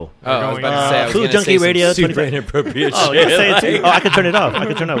Oh, I was about to say, I was Food gonna Junkie say some Radio, super 25 inappropriate Oh, shit. you say it too? Oh, I can turn it off.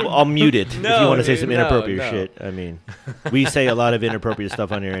 I'll mute it if you No, want to say dude, some no, inappropriate no. shit. I mean, we say a lot of inappropriate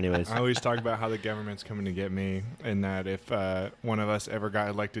stuff on here anyways. I always talk about how the government's coming to get me, and that if one of us ever got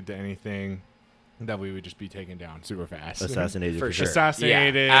elected to anything, that we would just be taken down super fast. Assassinated For for sure. sure.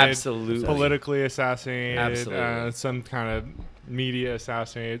 Assassinated. Yeah, absolutely. Politically assassinated. Absolutely. Some kind of media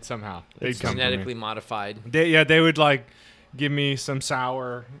assassinated somehow. They'd come for me. Genetically modified. They would like give me some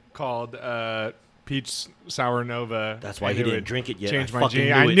sour called peach sour nova. That's why and he it didn't would drink it yet. Change I my fucking gene.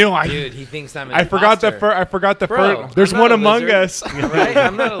 knew I it. knew I. Dude, he thinks I'm an I forgot the imposter. I forgot the Bro, first. There's I'm not one a among lizard. us. Right?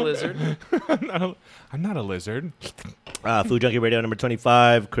 I'm not a lizard. I'm not a lizard. Food Junkie Radio number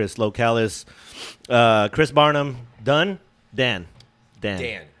 25. Chris Localis. Chris Barnum. Done? Dan.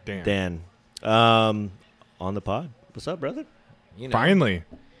 Dan. On the pod. What's up, brother? You know, Finally,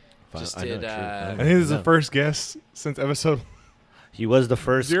 just I know, did. true. I think this is the first guest since episode. He was the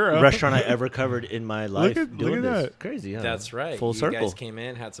first 0. restaurant I ever covered in my life. Look at doing this. that. Crazy, huh? That's right. Full you circle. guys came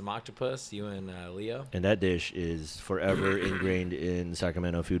in, had some octopus. You and Leo, And that dish is forever ingrained in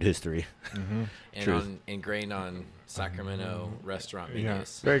Sacramento food history. and Truth. ingrained on Sacramento restaurant Yeah.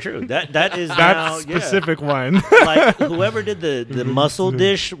 menus. Very true. That is now, That yeah. specific one. Like whoever did the mussel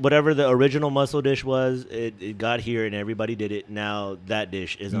dish, whatever the original mussel dish was, it got here and everybody did it. Now that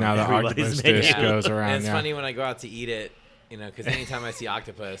dish is Now on the everybody's octopus menu. dish goes around. And it's yeah. funny when I go out to eat it, because anytime I see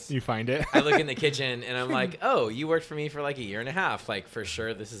octopus, You find it. I look in the kitchen and I'm like, oh, you worked for me for like a year and a half. Like, for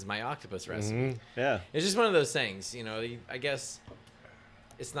sure, this is my octopus recipe. Yeah. It's just one of those things, I guess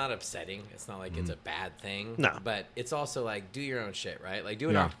it's not upsetting. It's not like it's a bad thing. No. But it's also like, do your own shit, right? Like, do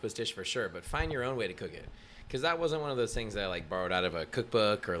an Yeah. octopus dish for sure, but find your own way to cook it. Because that wasn't one of those things that I like borrowed out of a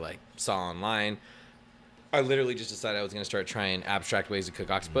cookbook or like saw online. I literally just decided I was going to start trying abstract ways to cook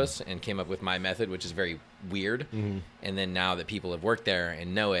octopus and came up with my method, which is very weird. And then now that people have worked there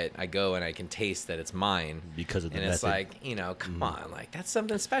and know it, I go and I can taste that it's mine. Because of the and it's method. like, come on, like that's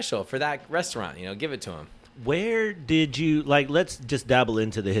something special for that restaurant, give it to them. Where did you let's just dabble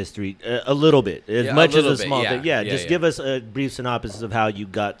into the history a little bit, as Yeah, much a little as a bit, small yeah. thing. Yeah, Yeah, just yeah. give us a brief synopsis of how you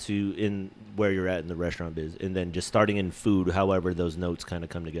got to in where you're at in the restaurant biz, and then just starting in food, however those notes kind of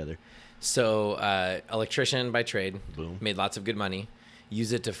come together. So, electrician by trade, Boom. made lots of good money.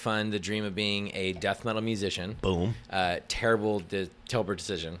 Use it to fund the dream of being a death metal musician. Boom. Terrible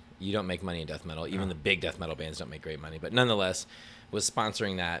decision. You don't make money in death metal. Even the big death metal bands don't make great money. But nonetheless, was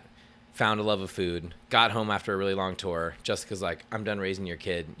sponsoring that. Found a love of food. Got home after a really long tour. Jessica's like, I'm done raising your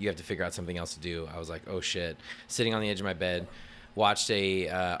kid. You have to figure out something else to do. I was like, oh shit. Sitting on the edge of my bed, watched a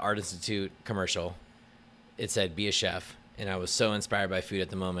Art Institute commercial. It said, be a chef. And I was so inspired by food at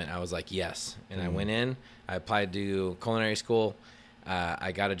the moment. I was like, yes. And I went in. I applied to culinary school.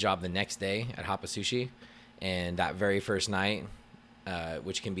 I got a job the next day at Hapa Sushi. And that very first night,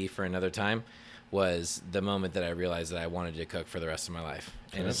 which can be for another time, was the moment that I realized that I wanted to cook for the rest of my life.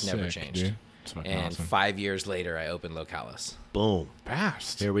 And That's it's never sick, changed. dude. That's fucking And awesome. 5 years later, I opened Localis. Boom.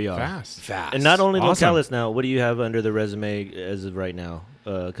 Fast. Here we are. Fast. Fast. And not only Awesome. Localis now, what do you have under the resume as of right now?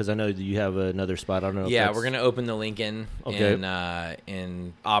 Because I know you have another spot. I don't know. if Yeah, that's- we're gonna open the Lincoln Okay.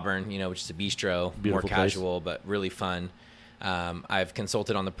 in Auburn, which is a bistro, Beautiful more place. casual but really fun. I've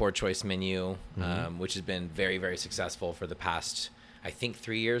consulted on the Poor Choice menu, Mm-hmm. which has been very, very successful for the past, I think,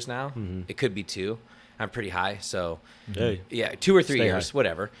 3 years now. Mm-hmm. It could be 2. I'm pretty high, so Hey. yeah, 2 or 3 Stay years, high.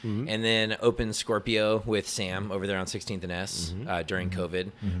 whatever. Mm-hmm. And then opened Scorpio with Sam over there on 16th and S Mm-hmm. during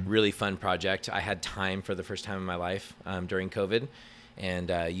COVID. Really fun project. I had time for the first time in my life during COVID, and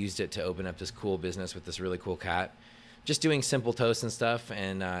used it to open up this cool business with this really cool cat. Just doing simple toast and stuff,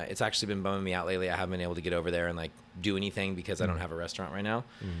 and it's actually been bumming me out lately. I haven't been able to get over there and do anything because I don't have a restaurant right now.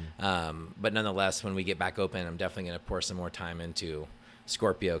 But nonetheless, when we get back open, I'm definitely going to pour some more time into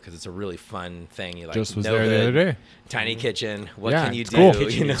Scorpio because it's a really fun thing. You Just was no there the good, other day. Tiny kitchen. What Yeah, can you it's do? cool.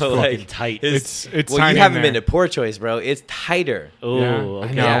 Kitchen You is know, fucking like tight. It's well, tiny you in haven't been there. to Poor Choice, bro. It's tighter. Oh, Yeah, okay.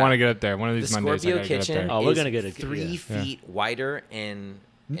 I know. Yeah. I want to get up there. One of The these Mondays, I Scorpio gotta get up kitchen there. Oh, we're is gonna get a- 3 yeah. feet wider and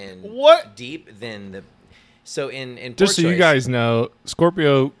What? deep than the. So in Poor Just so you Choice- guys know,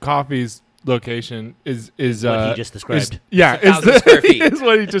 Scorpio Coffee's location is What he just described. yeah, It's 1,000 square feet. is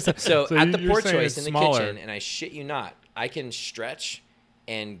what he just said. So at the you're Poor saying Choice it's in the smaller. kitchen, and I shit you not, I can stretch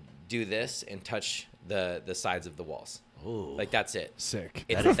and do this and touch the sides of the walls. Ooh. Like that's it. Sick.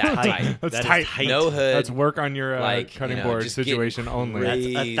 It's That is that tight. tight. That's That is tight. tight. No hood. That's work on your cutting board just getting situation only.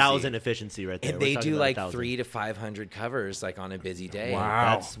 crazy. That's 1,000 efficiency right there. And We're they talking do about like 1,000. 300 to 500 covers on a busy day.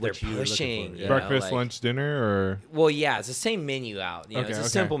 Wow. That's They're what you were looking pushing. for. you Yeah. know, Breakfast, lunch, dinner, or Well, yeah, it's the same menu out. Okay, It's a okay.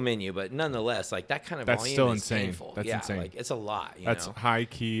 simple menu, but nonetheless, that kind of That's volume still is insane. painful. That's yeah, insane. it's a lot. that's know? high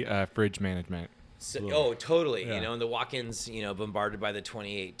key fridge management. Oh, totally. Yeah. You know, and the walk-ins, you know, bombarded by the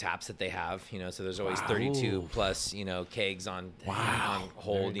 28 taps that they have, you know, so there's always 32 plus, you know, kegs on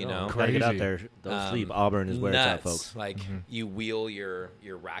hold, you know. Gotta get out Crazy. there. Don't sleep. Auburn is where it's at, Nuts. folks. Like you wheel your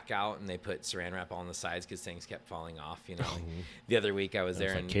rack out and they put saran wrap on the sides because things kept falling off, you know. Like, the other week I was there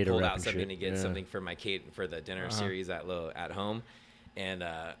like and cater pulled wrap out and something shit. to get Yeah. something for my for the dinner series at home. And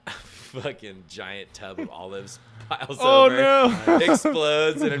fucking giant tub of olives piles Oh, over, no.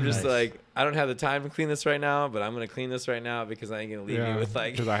 explodes, and I'm just Nice. like, I don't have the time to clean this right now, but I'm gonna clean this right now because I ain't gonna leave you with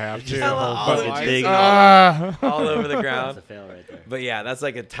like because I have to. hella Fucking olives big all over the That's ground. a fail right there. But yeah, that's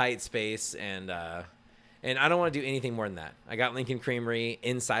like a tight space, and I don't want to do anything more than that. I got Lincoln Creamery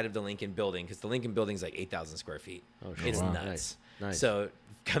inside of the Lincoln building because the Lincoln building is like 8,000 square feet. Oh, shit. It's Wow. nuts. Nice. So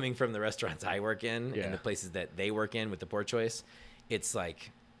coming from the restaurants I work in Yeah. and the places that they work in with the Poor Choice, it's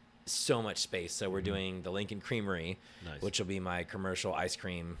like so much space. So we're doing the Lincoln Creamery, Nice. which will be my commercial ice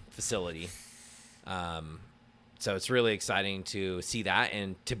cream facility. So it's really exciting to see that.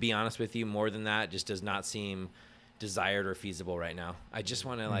 And to be honest with you, more than that, just does not seem desired or feasible right now. I just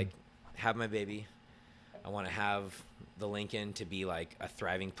want to like have my baby. I want to have the Lincoln to be like a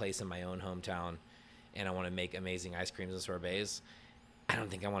thriving place in my own hometown. And I want to make amazing ice creams and sorbets. I don't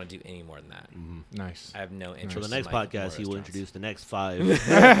think I want to do any more than that. Nice. I have no interest. For the in, next like, podcast, he more will restaurants. introduce the next 5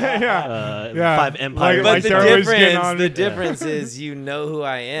 Yeah. 5 empires. But Like the they're always getting on- the difference is, you know who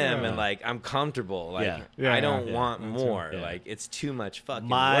I am, Yeah. and like I'm comfortable. Like Yeah, I don't yeah. want Me too. more. Yeah. Like it's too much fucking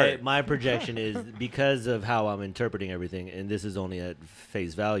my work. my projection is, because of how I'm interpreting everything, and this is only at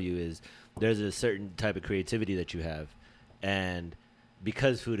face value, is there's a certain type of creativity that you have, and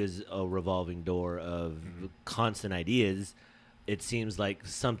because food is a revolving door of constant ideas, it seems like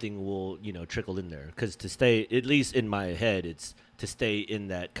something will, you know, trickle in there. Because to stay, at least in my head, it's to stay in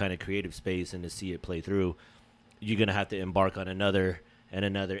that kind of creative space and to see it play through, you're gonna have to embark on another and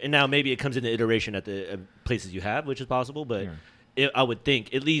another. And now maybe it comes in the iteration at the places you have, which is possible, but I would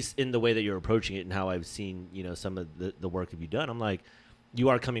think, at least in the way that you're approaching it and how I've seen, you know, some of the work that you've done, I'm like, you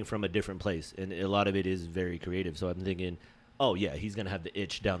are coming from a different place, and a lot of it is very creative. So I'm thinking, oh yeah, he's gonna have the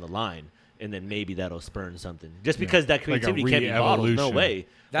itch down the line, and then maybe that'll spurn something. Just because that Like a creativity can't be bottled, no re-evolution. way.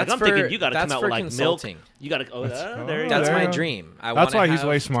 That's like I'm for- thinking you got to that's come out for with like consulting. milk. You got to. There you That's go. my Yeah. dream. I That's wanna why he's have-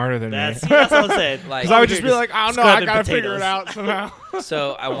 way smarter than me. That's what I'm saying. Like- Because I would just be like, I don't know, I gotta figure it out somehow.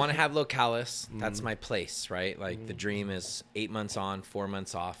 So I want to have Localis. That's my place, right? Like the dream is 8 months on, 4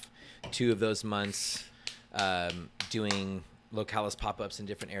 months off. 2 of those months doing Localis pop-ups in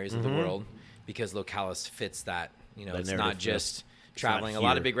different areas of the world, because Localis fits that. You know, That it's narrative, not just It's not traveling. A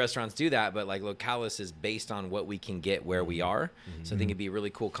lot of here. big restaurants do that, but like Localis is based on what we can get where we are. So I think it'd be a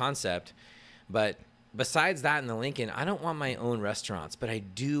really cool concept. But besides that in the Lincoln, I don't want my own restaurants, but I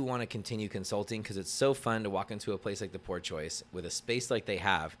do want to continue consulting because it's so fun to walk into a place like the Poor Choice with a space like they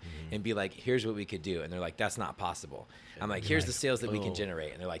have and be like, here's what we could do. And they're like, that's not possible. I'm like, here's the sales that we can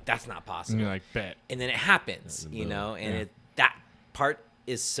generate. And they're like, that's not possible. And you're like, bet. And then it happens, you know, and that part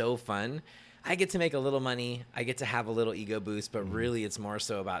is so fun. I get to make a little money. I get to have a little ego boost, but really it's more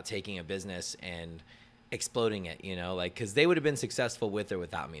so about taking a business and exploding it, you know, like, because they would have been successful with or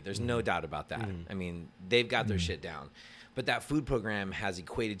without me. There's no doubt about that. I mean, they've got their shit down. But that food program has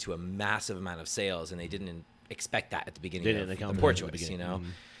equated to a massive amount of sales, and they didn't expect that at the beginning They of didn't account the for Poor that at the Choice, you beginning. know.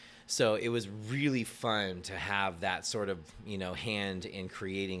 So it was really fun to have that sort of, you know, hand in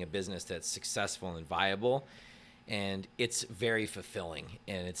creating a business that's successful and viable. And it's very fulfilling,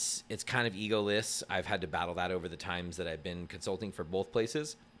 and it's kind of egoless. I've had to battle that over the times that I've been consulting for both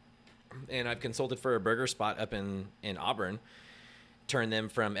places. And I've consulted for a burger spot up in Auburn, turned them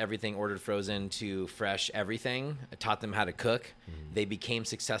from everything ordered frozen to fresh everything. I taught them how to cook. They became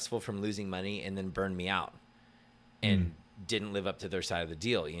successful from losing money and then burned me out and didn't live up to their side of the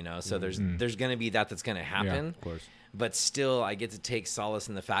deal, you know? So there's going to be that's going to happen. Of course. But still, I get to take solace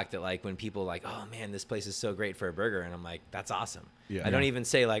in the fact that, like, when people are like, oh, man, this place is so great for a burger. And I'm like, that's awesome. Yeah. I don't even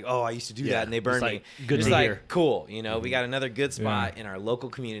say, like, oh, I used to do that and they burned Just me. like, good Just to like, hear. cool. You know, we got another good spot in our local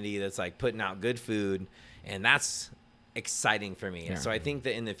community that's, like, putting out good food. And that's exciting for me. Yeah. So I think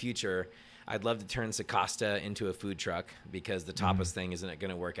that in the future, I'd love to turn Sakasta into a food truck, because the tapas thing isn't going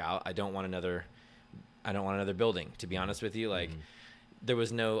to work out. I don't want another building, to be honest with you. Like, there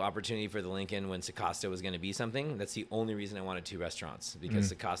was no opportunity for the Lincoln when Sakasta was going to be something. That's the only reason I wanted 2 restaurants,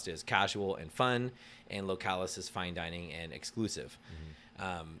 because Sakasta is casual and fun, and Localis is fine dining and exclusive.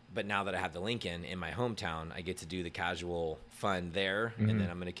 But now that I have the Lincoln in my hometown, I get to do the casual fun there, and then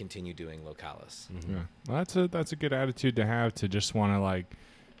I'm going to continue doing Localis. Yeah. Well, that's a good attitude to have, to just want to like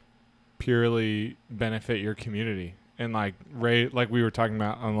purely benefit your community, and like like we were talking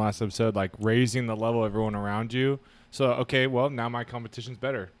about on the last episode, like raising the level of everyone around you. So okay, well, now my competition's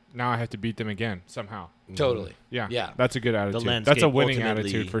better. now I have to beat them again somehow. Totally. Yeah. Yeah. That's a good attitude. That's landscape a winning ultimately-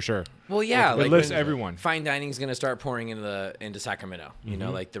 attitude for sure. Well, yeah, It like lifts when everyone. Fine dining is going to start pouring into Sacramento. You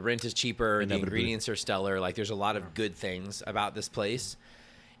know, like the rent is cheaper, the Inevitably. ingredients are stellar. Like there's a lot of good things about this place,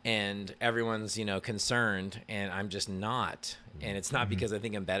 and everyone's concerned, and I'm just not. And it's not because I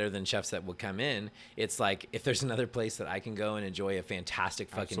think I'm better than chefs that would come in. It's like if there's another place that I can go and enjoy a fantastic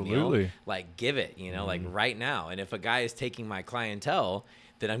fucking meal, Absolutely. like give it. Like right now. And if a guy is taking my clientele,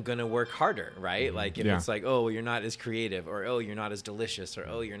 then I'm going to work harder, right? Like if Yeah. it's like, oh, you're not as creative, or oh, you're not as delicious, or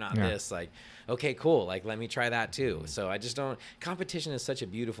oh, you're not Yeah. this, like, okay, cool. Like, let me try that too. So I just don't, competition is such a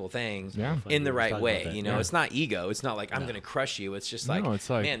beautiful thing Yeah. in the We were right talking way. about that. Yeah. It's not ego. It's not like I'm going to crush you. It's just like, No, it's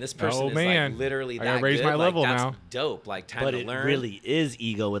like, man, this person oh, is man, like literally I gotta that raise good. my Like, level that's now. dope. Like time But to it learn. really is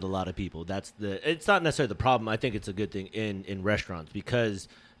ego with a lot of people. It's not necessarily the problem. I think it's a good thing in restaurants because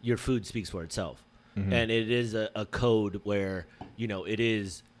your food speaks for itself. And it is a code where, it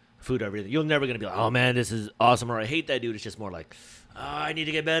is food everything. You're never going to be like, oh man, this is awesome, or I hate that dude. It's just more like, I need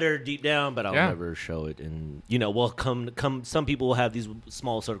to get better deep down, but I'll Yeah. never show it. And, we'll come, some people will have these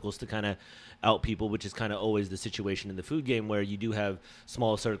small circles to kind of out people, which is kind of always the situation in the food game where you do have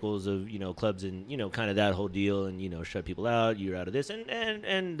small circles of, clubs and, kind of that whole deal and, shut people out, you're out of this.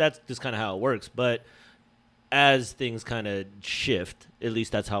 And that's just kind of how it works. But as things kind of shift, at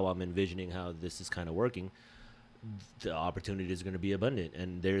least that's how I'm envisioning how this is kind of working, the opportunity is going to be abundant,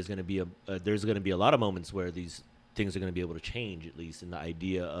 and there's going to be a lot of moments where these things are going to be able to change, at least in the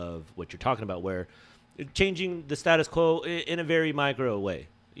idea of what you're talking about, where changing the status quo in a very micro way,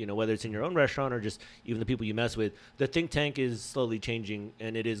 whether it's in your own restaurant or just even the people you mess with. The think tank is slowly changing,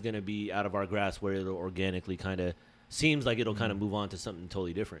 and it is going to be out of our grasp where it'll organically kind of seems like it'll kind of move on to something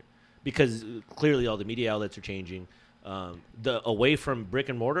totally different, because clearly all the media outlets are changing. The away from brick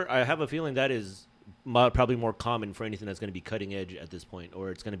and mortar, I have a feeling that is probably more common for anything that's going to be cutting edge at this point, or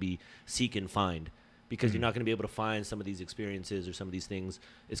it's going to be seek and find, because you're not going to be able to find some of these experiences or some of these things.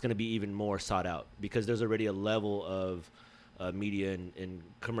 It's going to be even more sought out because there's already a level of media and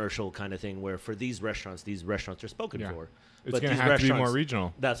commercial kind of thing where for these restaurants are spoken Yeah. for. It's But going to these have to be more restaurants-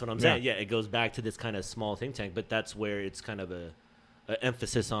 regional. That's what I'm Yeah. saying. Yeah, it goes back to this kind of small think tank, but that's where it's kind of a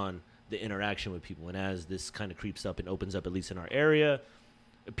emphasis on the interaction with people. And as this kind of creeps up and opens up, at least in our area,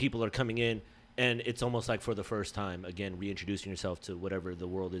 people are coming in, and it's almost like for the first time, again, reintroducing yourself to whatever the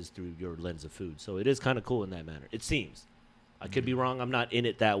world is through your lens of food. So it is kind of cool in that manner. It seems. I could be wrong. I'm not in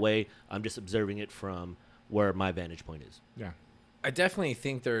it that way. I'm just observing it from where my vantage point is. Yeah. I definitely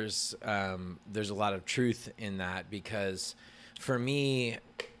think there's a lot of truth in that, because for me,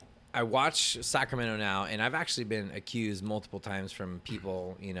 I watch Sacramento now, and I've actually been accused multiple times from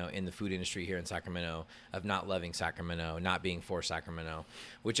people, in the food industry here in Sacramento of not loving Sacramento, not being for Sacramento,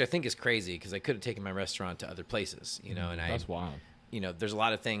 which I think is crazy because I could have taken my restaurant to other places, and That's wild. there's a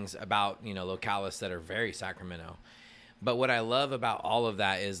lot of things about, Localis that are very Sacramento. But what I love about all of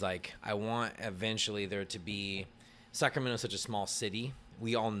that is, like, I want eventually there to be, Sacramento is such a small city.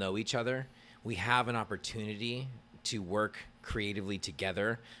 We all know each other. We have an opportunity to work creatively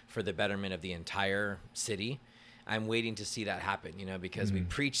together for the betterment of the entire city. I'm waiting to see that happen, because we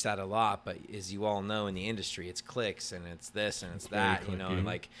preach that a lot, but as you all know in the industry, it's clicks and it's this and it's that, and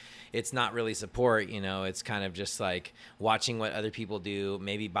like, it's not really support, it's kind of just like watching what other people do,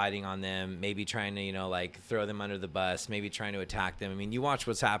 maybe biting on them, maybe trying to, like throw them under the bus, maybe trying to attack them. I mean, you watch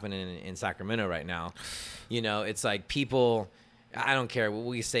what's happening in Sacramento right now, it's like people, I don't care what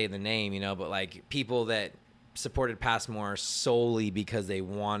we say the name, but like people that supported Passmore solely because they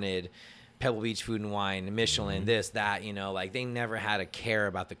wanted Pebble Beach Food and Wine, Michelin, this, that, like they never had a care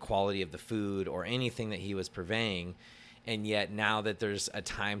about the quality of the food or anything that he was purveying. And yet now that there's a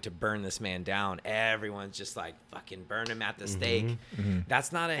time to burn this man down, everyone's just like, fucking burn him at the stake.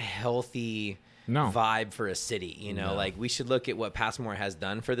 That's not a healthy vibe for a city, like we should look at what Passmore has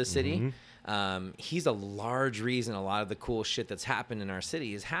done for the city. He's a large reason a lot of the cool shit that's happened in our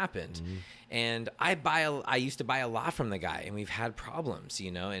city has happened. And I used to buy a lot from the guy, and we've had problems,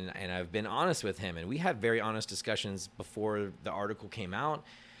 and I've been honest with him, and we had very honest discussions before the article came out.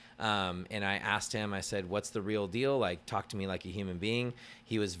 And I asked him, I said, what's the real deal? Like, talk to me like a human being.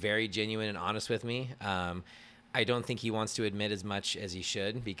 He was very genuine and honest with me. I don't think he wants to admit as much as he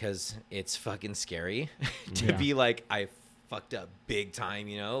should, because it's fucking scary to be like, I fucked up big time,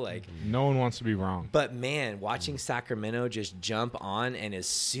 you know, like. No one wants to be wrong. But man, watching Sacramento just jump on, and as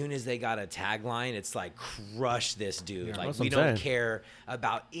soon as they got a tagline, it's like, crush this dude. Yeah, like, that's we what I'm don't saying. care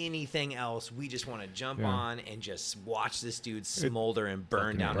about anything else. We just want to jump on and just watch this dude smolder and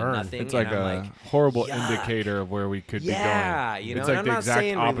burn down to nothing. It's like and I'm a like, horrible yuck. indicator of where we could be going. Yeah, you know, it's and like I'm the not exact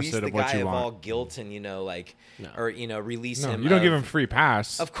saying release opposite the of what guy you of all want. guilt and, you know, like, or, you know, release No, him. you don't give of- him free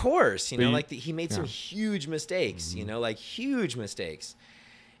pass. Of course, you But know, you- like he made some huge mistakes, you know, like huge mistakes.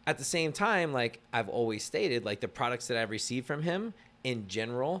 At the same time, like I've always stated, like the products that I've received from him in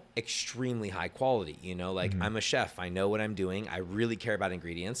general, extremely high quality, you know, like I'm a chef. I know what I'm doing. I really care about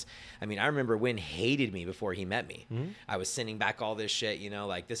ingredients. I mean, I remember Wynn hated me before he met me. I was sending back all this shit, you know,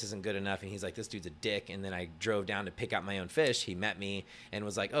 like this isn't good enough. And he's like, this dude's a dick. And then I drove down to pick out my own fish. He met me and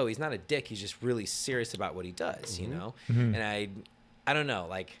was like, oh, he's not a dick. He's just really serious about what he does, you know? And I don't know,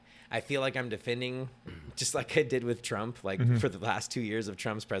 like, I feel like I'm defending, just like I did with Trump. Like for the last 2 years of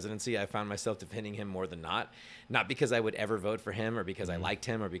Trump's presidency, I found myself defending him more than not because I would ever vote for him or because I liked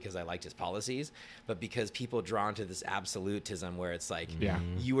him or because I liked his policies, but because people draw into this absolutism where it's like,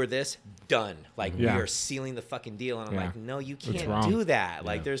 you were this, done. Like we are sealing the fucking deal. And I'm like, no, you can't wrong. do that.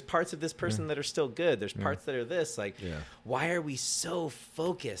 Like there's parts of this person that are still good. There's parts that are this. Like, why are we so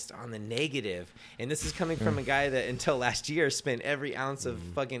focused on the negative? And this is coming from a guy that until last year spent every ounce of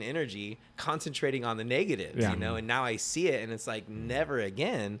fucking energy concentrating on the negatives, you know, and now I see it and it's like never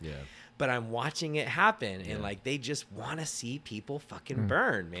again. But I'm watching it happen and like they just want to see people fucking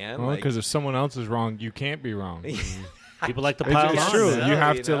burn, man. Well, like, because if someone else is wrong, you can't be wrong. People like to pile It's on. true. man. You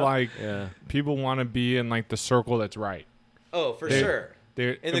have you to know? like. People want to be in like the circle that's right. oh, for They- sure.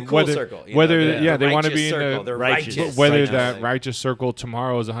 They're In the cool circle. You Whether know, the they want to righteous be in circle. the They're righteous. righteous. whether you know, that like- righteous circle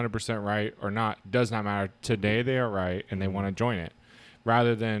tomorrow is 100% right or not does not matter. Today they are right and they want to join it,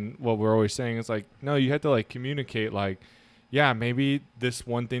 rather than what we're always saying is like, no, you have to like communicate like, yeah, maybe this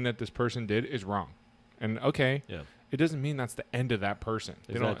one thing that this person did is wrong, and okay, it doesn't mean that's the end of that person.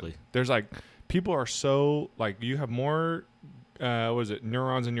 Exactly. There's like people are so like you have more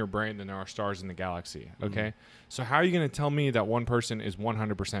neurons in your brain than there are stars in the galaxy. Okay, so how are you going to tell me that one person is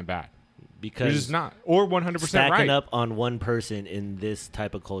 100% bad? Because It's just not, or 100% stacking right. up on one person in this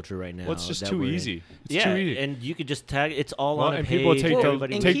type of culture right now. Well, it's just that too we're in. easy. It's yeah, too easy. and you could just tag. It's all Well, on a and page. people take the-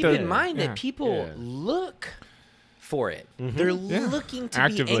 everybody and take keep the- in mind yeah. that people look for it. They're looking to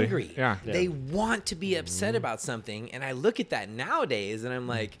Actively, be angry. yeah. They want to be upset about something. And I look at that nowadays and I'm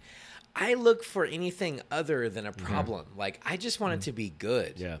like, I look for anything other than a problem. Like, I just want it to be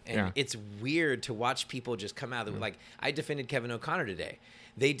good. Yeah. And it's weird to watch people just come out of like, I defended Kevin O'Connor today.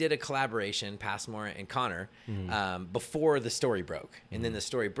 They did a collaboration, Passmore and Connor, before the story broke. And then the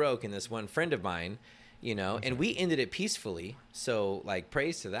story broke, and this one friend of mine, you know, and we ended it peacefully. So, like,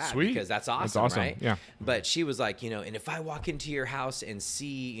 praise to that. Sweet. Because that's That's awesome, awesome. right? Yeah. But she was like, you know, and if I walk into your house and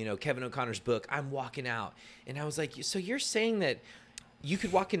see, you know, Kevin O'Connor's book, I'm walking out. And I was like, so you're saying that you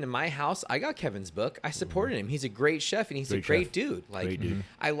could walk into my house. I got Kevin's book. I supported him. He's a great chef and he's a great chef. dude. Like, Great dude.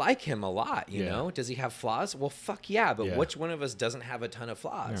 I like him a lot, you Yeah. know? Does he have flaws? Well, fuck yeah. But Yeah. which one of us doesn't have a ton of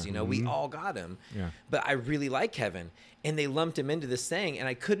flaws? Yeah. You know, we all got him. Yeah. But I really like Kevin. And they lumped him into this thing. And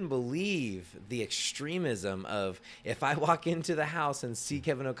I couldn't believe the extremism of if I walk into the house and see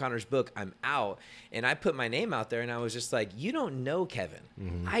Kevin O'Connor's book, I'm out. And I put my name out there and I was just like, you don't know Kevin.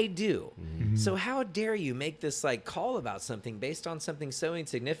 I do. So how dare you make this like call about something based on something so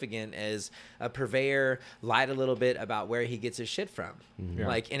insignificant as a purveyor lied a little bit about where he gets his shit from. Yeah.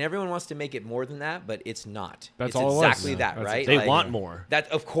 Like, and everyone wants to make it more than that, but it's not. That's it's all it was. exactly Yeah. that, That's right? They Like, want more.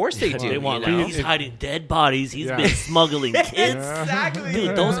 that. Of course they do. They want. you know? Like, he's hiding dead bodies. He's Yeah. been smuggling kids. Exactly.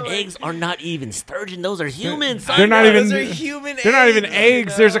 Dude, those Like, eggs are not even sturgeon. Those are humans. They're not even. those are human They're not even eggs,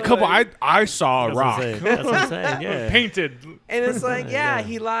 eggs. you There's a know, couple. like- I saw a That's what rock I'm saying. That's what I'm saying. Yeah. painted. And it's like, yeah, Yeah.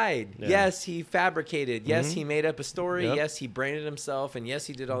 he lied. Yeah. Yes, he fabricated. Yes, he made up a story. Yep. Yes, he branded himself. And yes,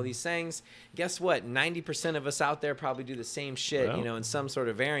 he did all these things. Guess what? 90% of us out there probably do the same shit, Well, you know, in some sort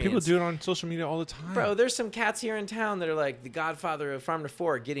of variant. People do it on social media all the time. Bro, there's some cats here in town that are like the godfather of Farm to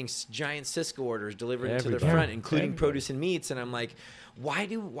Fork getting giant Cisco orders delivered to their Everybody. front, including Everybody. produce and meats. And I'm like, why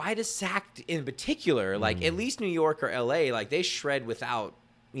does SAC in particular, like at least New York or LA, like they shred without,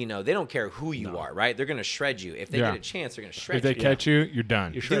 you know, they don't care who you are, right? They're going to shred you. If they Yeah. get a chance, they're going to shred if they you. catch you, you're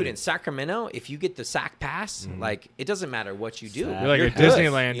done. You're Dude, in Sacramento, if you get the SAC pass, like it doesn't matter what you do. You're like at good,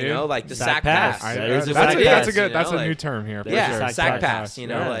 Disneyland, you dude. know, like the SAC SAC pass. pass. I- There's a that's SAC a, that's a pass, good. you That's know, a new like- term here. for Yeah, sure. SAC pass. You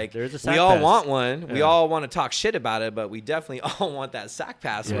know, Yeah, like there's a we SAC all pass. want one. We Yeah. all want to talk shit about it, but we definitely all want that SAC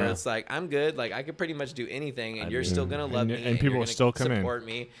pass where Yeah. it's like, I'm good. Like I could pretty much do anything, and you're still gonna love And- me, and people you're will gonna still come in. support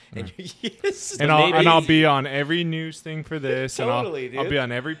me, and yes, And I'll maybe- be on every news thing for this, Totally, and I'll dude. be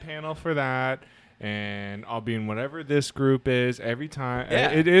on every panel for that. and I'll be in whatever this group is every time. Yeah.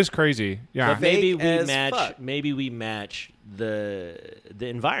 It is crazy. Yeah. But maybe Fake we as match. fuck. Maybe we match the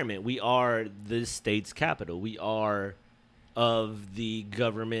environment. We are the state's capital. We are of the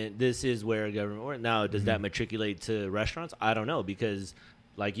government. This is where government works. Now, does that matriculate to restaurants? I don't know, because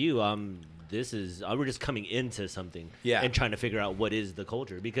like you, we're just coming into something and trying to figure out what is the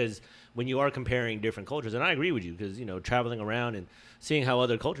culture. Because when you are comparing different cultures, and I agree with you, because traveling around and seeing how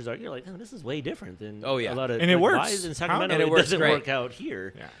other cultures are, you're like, oh, this is way different than a lot of. And it works. Why is in Sacramento And it it works doesn't great. work out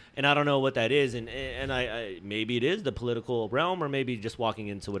here? Yeah. And I don't know what that is, and I maybe it is the political realm, or maybe just walking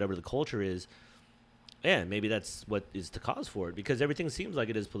into whatever the culture is. Yeah, maybe that's what is the cause for it, because everything seems like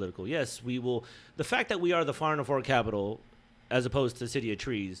it is political. Yes, we will. The fact that we are the Farm to Fork capital, as opposed to City of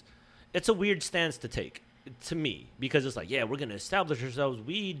Trees, it's a weird stance to take to me, because it's like, yeah, we're going to establish ourselves.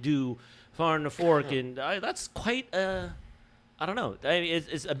 We do Farm to Fork, and that's quite I don't know. I mean,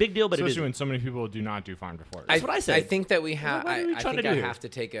 it's a big deal, but Especially it when so many people do not do farm to fork. That's what I said. I think that we have. What are we I trying think to I do here? have to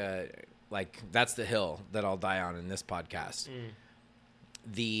take that's the hill that I'll die on in this podcast.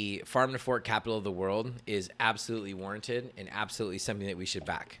 The farm to fork capital of the world is absolutely warranted and absolutely something that we should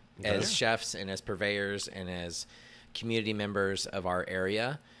back as chefs and as purveyors and as community members of our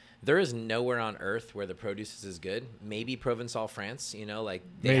area. There is nowhere on earth where the produce is as good. Maybe Provençal, France, they have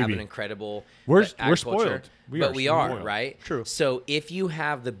Maybe. an incredible We're agriculture, spoiled. We are, spoiled. right? True. So if you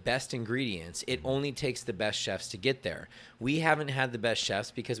have the best ingredients, it only takes the best chefs to get there. We haven't had the best chefs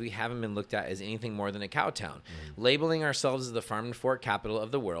because we haven't been looked at as anything more than a cow town. Labeling ourselves as the farm to fork capital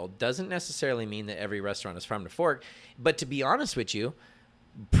of the world doesn't necessarily mean that every restaurant is farm to fork. But to be honest with you,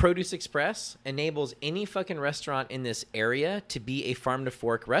 Produce Express enables any fucking restaurant in this area to be a farm to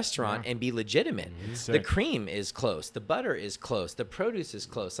fork restaurant and be legitimate. The Sick. cream is close, the butter is close, the produce is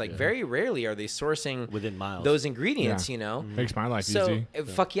close. Very rarely are they sourcing Within miles. those ingredients, Yeah. Makes my life So easy.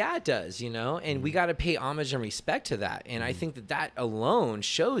 fuck yeah, it does, and we got to pay homage and respect to that. And I think that alone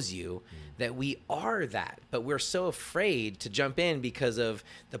shows you that we are that, but we're so afraid to jump in because of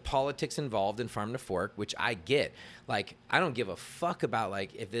the politics involved in farm to fork, which I get. Like, I don't give a fuck about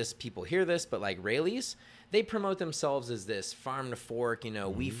if this people hear this, but Rayleigh's, they promote themselves as this farm to fork,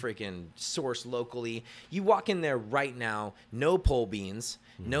 we freaking source locally. You walk in there right now, no pole beans,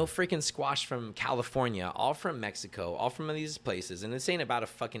 no freaking squash from California, all from Mexico, all from these places. And this ain't about a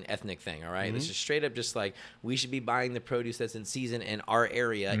fucking ethnic thing, all right? This is straight up just we should be buying the produce that's in season in our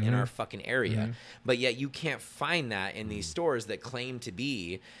area, in our fucking area. But yet you can't find that in these stores that claim to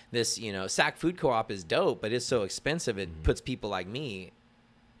be this, Sac Food Co-op is dope, but it's so expensive it puts people like me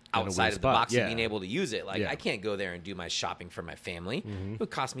outside of the spot. box Yeah. of being able to use it. I can't go there and do my shopping for my family. It would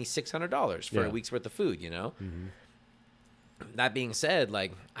cost me $600 for a week's worth of food, That being said,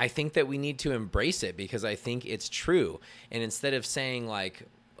 I think that we need to embrace it because I think it's true. And instead of saying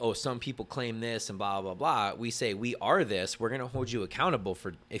oh, some people claim this and blah, blah, blah, we say we are this. We're going to hold you accountable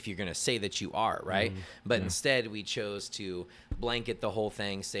for if you're going to say that you are, right? But instead, we chose to blanket the whole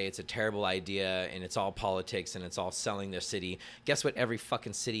thing, say it's a terrible idea and it's all politics and it's all selling their city. Guess what every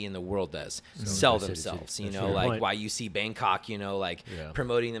fucking city in the world does? Sell themselves, why you see Bangkok,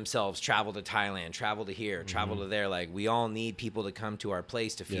 promoting themselves, travel to Thailand, travel to here, travel to there. We all need people to come to our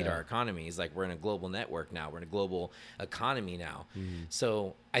place to feed our economies. We're in a global network now. We're in a global economy now.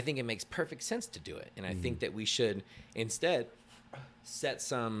 So I think it makes perfect sense to do it. And I think that we should instead set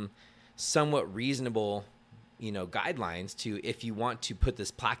some somewhat reasonable, guidelines to, if you want to put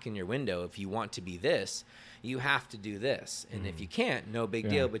this plaque in your window, if you want to be this, you have to do this. And if you can't, no big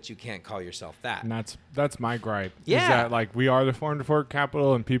deal, but you can't call yourself that. And that's my gripe. Yeah. Is that we are the farm to fork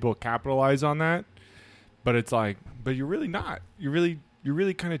capital and people capitalize on that. But it's but you're really not. You're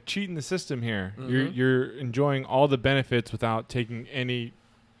really kind of cheating the system here. You're enjoying all the benefits without taking any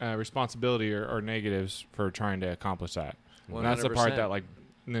responsibility or negatives for trying to accomplish that. And that's the part 100%. that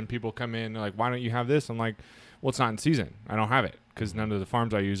and then people come in and why don't you have this? I'm like, well, it's not in season. I don't have it because none of the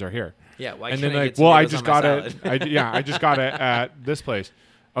farms I use are here. Yeah, why and can't then I get well, I tomatoes just on my got salad? it. I just got it at this place.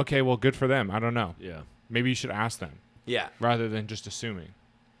 Okay, well, good for them. I don't know. Yeah. Maybe you should ask them Yeah. rather than just assuming.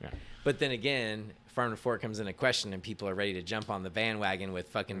 Yeah. But then again, farm to fork comes into question and people are ready to jump on the bandwagon with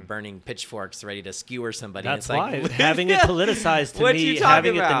fucking burning pitchforks ready to skewer somebody. That's it's why having it politicized to What me, you talking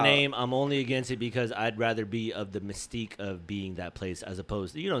having it the about? name, I'm only against it because I'd rather be of the mystique of being that place as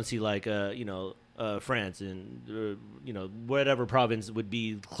opposed to, you don't see France and whatever province would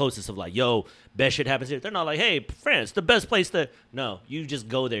be closest of yo, best shit happens here. They're not hey, France, the best place to. No, you just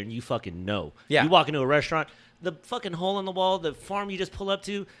go there and you fucking know. Yeah. You walk into a restaurant, the fucking hole in the wall, the farm you just pull up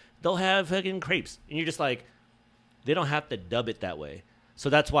to, they'll have fucking crepes, and you're just they don't have to dub it that way. So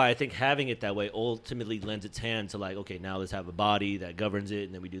that's why I think having it that way ultimately lends its hand to like, okay, now let's have a body that governs it,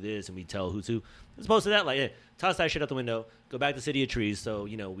 and then we do this, and we tell who's who. As opposed to that, like, hey, toss that shit out the window, go back to City of Trees, so,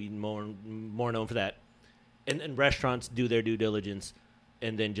 you know, we more known for that. And restaurants do their due diligence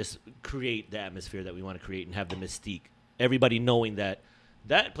and then just create the atmosphere that we want to create and have the mystique. Everybody knowing that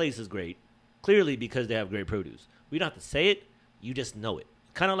that place is great, clearly because they have great produce. We don't have to say it, you just know it.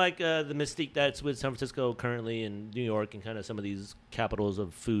 Kind of like the mystique that's with San Francisco currently and New York and kind of some of these capitals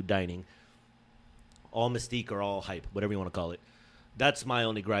of food dining. All mystique or all hype, whatever you want to call it. That's my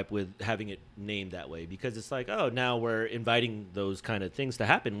only gripe with having it named that way, because it's like, oh, now we're inviting those kind of things to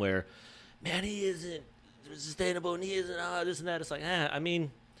happen where, man, he isn't sustainable and he isn't this and that. It's like, I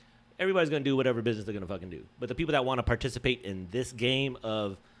mean, everybody's going to do whatever business they're going to fucking do. But the people that want to participate in this game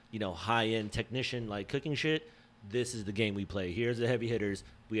of, you know, high-end technician like cooking shit, this is the game we play. Here's the heavy hitters.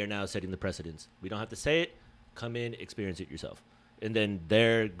 We are now setting the precedence. We don't have to say it. Come in, experience it yourself. And then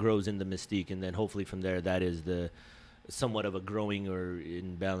there grows in the mystique. And then hopefully from there, that is the somewhat of a growing or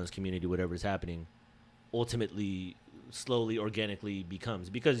imbalanced community, whatever is happening, ultimately, slowly, organically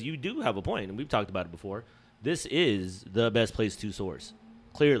becomes. Because you do have a point, and we've talked about it before. This is the best place to source.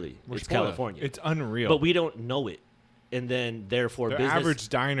 Clearly, it's spoiled. California. It's unreal. But we don't know it. And then, therefore, the business... average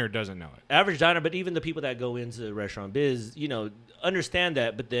diner doesn't know it. Average diner, but even the people that go into restaurant biz, you know, understand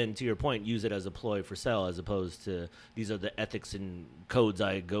that, but then, to your point, use it as a ploy for sale as opposed to these are the ethics and codes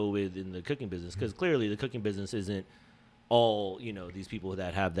I go with in the cooking business. Because clearly the cooking business isn't all, you know, these people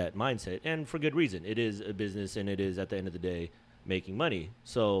that have that mindset. And for good reason. It is a business, and it is, at the end of the day, making money.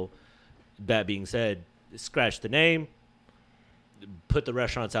 So, that being said, scratch the name, put the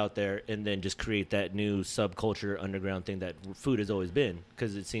restaurants out there, and then just create that new subculture underground thing that food has always been.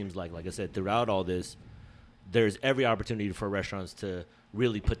 Because it seems like I said, throughout all this, there's every opportunity for restaurants to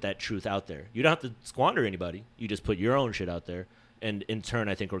really put that truth out there. You don't have to squander anybody. You just put your own shit out there. And in turn,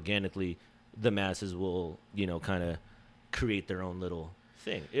 I think organically, the masses will, you know, kind of create their own little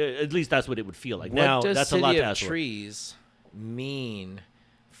thing. At least that's what it would feel like. What Now, does that's a lot City to of ask for. Trees mean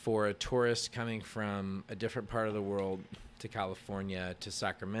for a tourist coming from a different part of the world to California to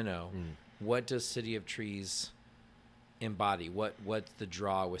Sacramento? What does City of Trees embody? What's the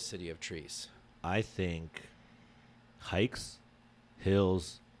draw with City of Trees? I think hikes,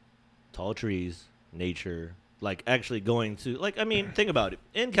 hills, tall trees, nature, like actually going to, like, I mean, think about it.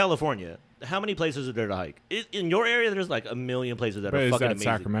 In California, how many places are there to hike? In your area, there's like a million places that But are is fucking that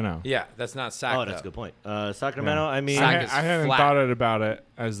amazing. Sacramento? Yeah, that's not Sac. Oh, that's a good point. Sacramento, Yeah. I mean, Sac is I hadn't flat. thought about it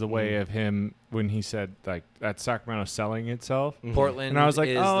as the way of him when he said like that Sacramento selling itself, Portland, and I was like,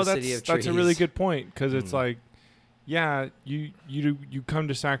 is oh, the City of that's a Trees. really good point because it's like, yeah, you come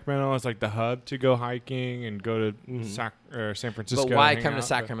to Sacramento as like the hub to go hiking and go to San Francisco. But why hang come out, to but-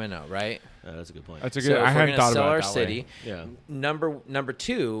 Sacramento, right? that's a good point. That's a So good. if I we're hadn't gonna thought sell about our it that city, way. Yeah. Number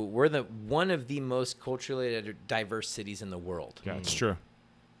two, we're one of the most culturally diverse cities in the world. Yeah, it's true.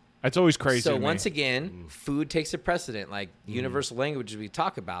 That's always crazy. So to me. once again, food takes a precedent. Like universal languages we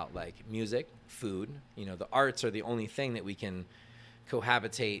talk about, like music, food. You know, the arts are the only thing that we can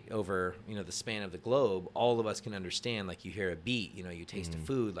cohabitate over, you know, the span of the globe. All of us can understand. Like you hear a beat, you know, you taste a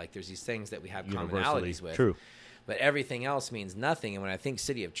food. Like there's these things that we have Universally commonalities with. true. But everything else means nothing. And when I think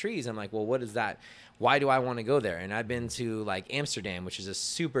City of Trees, I'm like, well, what is that? Why do I want to go there? And I've been to like Amsterdam, which is a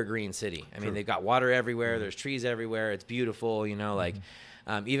super green city. I mean, they've got water everywhere. There's trees everywhere. It's beautiful, you know, like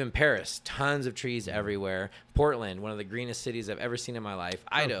even Paris, tons of trees everywhere. Portland, one of the greenest cities I've ever seen in my life.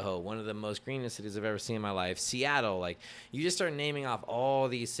 Idaho, one of the most greenest cities I've ever seen in my life. Seattle, like you just start naming off all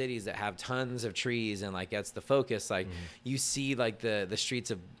these cities that have tons of trees and like that's the focus. Like you see like the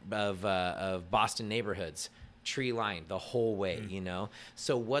streets of Boston neighborhoods, tree lined the whole way, you know?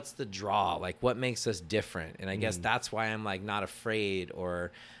 So what's the draw? Like what makes us different? And I guess that's why I'm like not afraid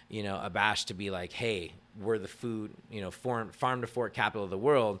or, you know, abashed to be like, hey, we're the food, you know, farm to fork capital of the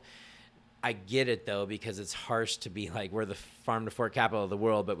world. I get it though, because it's harsh to be like, we're the farm to fork capital of the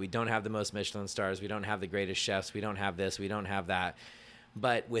world, but we don't have the most Michelin stars. We don't have the greatest chefs. We don't have this. We don't have that.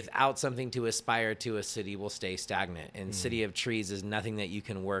 But without something to aspire to, a city will stay stagnant. And City of Trees is nothing that you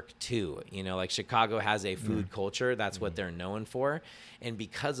can work to. You know, like Chicago has a food culture. That's what they're known for. And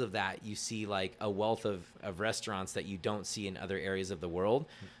because of that, you see like a wealth of restaurants that you don't see in other areas of the world.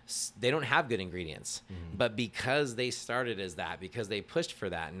 They don't have good ingredients. But because they started as that, because they pushed for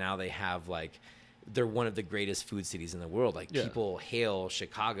that, now they have like, they're one of the greatest food cities in the world. Like people hail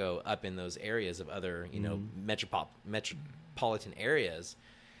Chicago up in those areas of other, you know, metropolitan areas.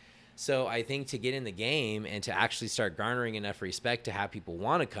 So I think to get in the game and to actually start garnering enough respect to have people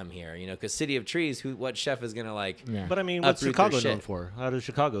want to come here, you know, because City of Trees, what chef is going to like? Yeah. But I mean, what's uproot their Chicago known shit? for? How does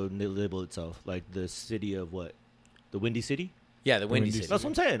Chicago label itself? Like the city of what? The Windy City? Yeah, the Windy Windy City. City. That's what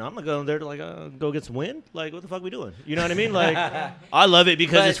I'm saying. I'm gonna go there to like go get some wind. Like, what the fuck we doing? You know what I mean? Like, I love it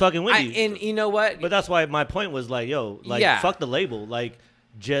because it's fucking windy. And you know what? But that's why my point was like, yo, like, Yeah. fuck the label. Like,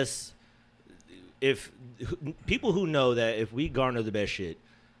 just if people who know that if we garner the best shit,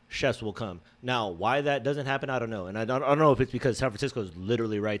 chefs will come. Now, why that doesn't happen, I don't know. And I don't know if it's because San Francisco is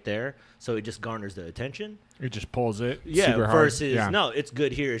literally right there, so it just garners the attention. It just pulls it. Yeah, super hard. versus Yeah. no, it's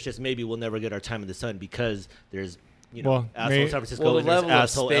good here. It's just maybe we'll never get our time in the sun because there's Well, asshole may- San Francisco Well, the and there's level of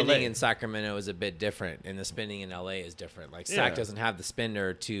asshole spending LA. in Sacramento is a bit different, and the spending in LA is different. Like Yeah. Sac doesn't have the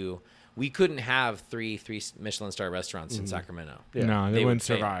spender to. We couldn't have three Michelin star restaurants in Sacramento, Yeah. No, they, They would wouldn't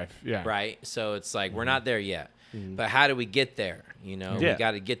fail. survive. Yeah. right? So it's like we're not there yet. But how do we get there? You know, Yeah. we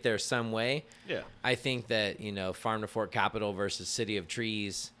got to get there some way. Yeah. I think that farm to fork capital versus city of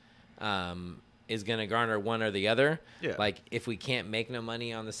trees is going to garner one or the other. Yeah. Like if we can't make no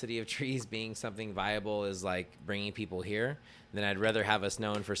money on the city of trees being something viable is like bringing people here, then I'd rather have us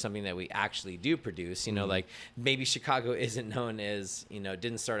known for something that we actually do produce. You know, like maybe Chicago isn't known as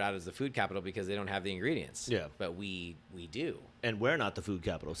didn't start out as the food capital because they don't have the ingredients. Yeah. but we do. And we're not the food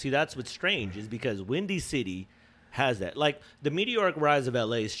capital. See, that's what's strange is because Windy City has that. Like the meteoric rise of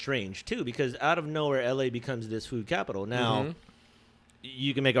LA is strange too because out of nowhere LA becomes this food capital. Now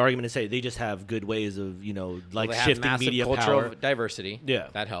you can make an argument and say they just have good ways of like They have shifting massive media cultural power. diversity. Yeah.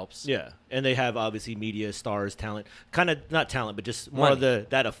 that helps. Yeah, and they have obviously media stars, talent, kind of not talent, but just more of Money.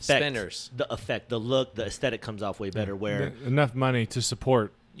 that effect, Spenders. the effect, the look, the aesthetic comes off way better. Where Enough money to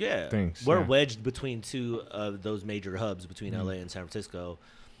support. yeah, things, we're yeah. wedged between two of those major hubs between LA and San Francisco.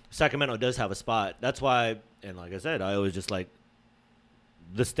 Sacramento does have a spot. That's why, and like I said, I always just like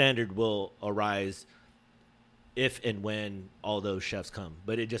the standard will arise if and when all those chefs come.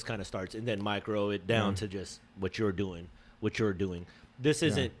 But it just kind of starts and then micro it down to just what you're doing. This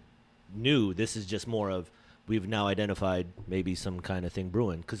isn't new. This is just more of we've now identified maybe some kind of thing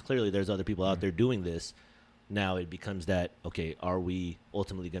brewing because clearly there's other people out there doing this. Now it becomes that, okay, are we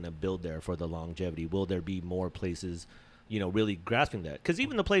ultimately going to build there for the longevity? Will there be more places, really grasping that? Because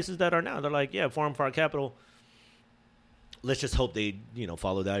even the places that are now, they're like, yeah, farm for our capital. Let's just hope they,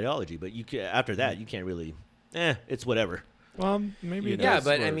 follow the ideology. But after that, you can't really, it's whatever. Well, maybe it Yeah, does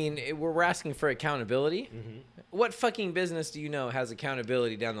but work. I mean, we're asking for accountability. What fucking business do you know has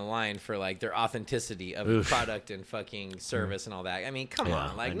accountability down the line for like their authenticity of Oof. product and fucking service and all that? I mean, come Yeah,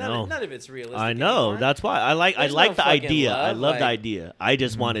 on, like I know. none of it's realistic. I know. anymore. That's why I like There's the no fucking idea. I love, love the like- idea. I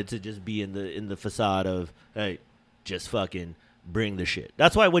just wanted to just be in the facade of, hey, just fucking bring the shit.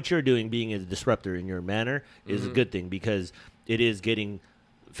 That's why what you're doing, being a disruptor in your manner, is a good thing because it is getting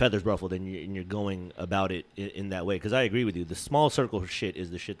feathers ruffled and you're going about it in that way. Because I agree with you. The small circle shit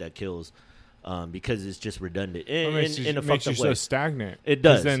is the shit that kills because it's just redundant in a makes fucked you up way. so stagnant. It 'Cause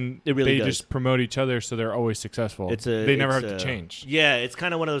does. Then It really they does. just promote each other, so they're always successful. They never have to change. Yeah, it's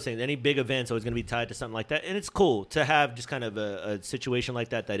kind of one of those things. Any big event's always going to be tied to something like that, and it's cool to have just kind of a situation like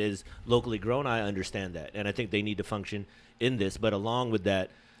that is locally grown. I understand that, and I think they need to function in this. But along with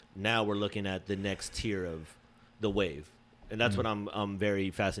that, now we're looking at the next tier of the wave, and that's what I'm very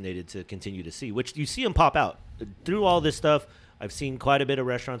fascinated to continue to see. Which you see them pop out through all this stuff. I've seen quite a bit of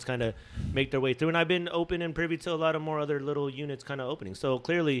restaurants kind of make their way through, and I've been open and privy to a lot of more other little units kind of opening. So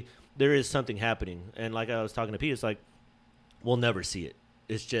clearly there is something happening. And like I was talking to Pete, it's like we'll never see it.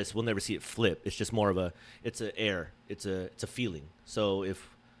 It's just we'll never see it flip. It's just more of it's a air. It's a feeling. So if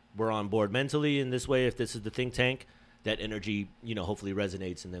we're on board mentally in this way, if this is the think tank, that energy, hopefully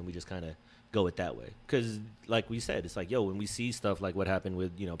resonates, and then we just kind of go it that way. Because like we said, it's like, yo, when we see stuff like what happened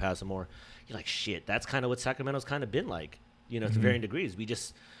with, Passamore, you're like, shit, that's kind of what Sacramento's kind of been like. To varying degrees.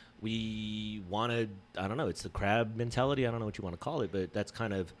 We want to, I don't know, it's the crab mentality. I don't know what you want to call it, but that's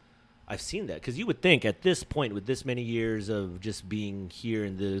kind of, I've seen that. Because you would think at this point, with this many years of just being here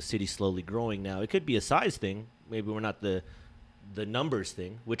in the city slowly growing now, it could be a size thing. Maybe we're not the numbers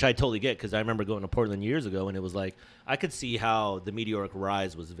thing, which I totally get because I remember going to Portland years ago and it was like, I could see how the meteoric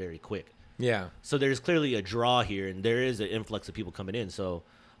rise was very quick. Yeah. So there's clearly a draw here and there is an influx of people coming in. So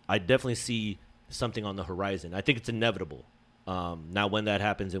I definitely see something on the horizon. I think it's inevitable. Now, when that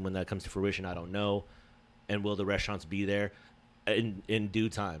happens and when that comes to fruition, I don't know. And will the restaurants be there in due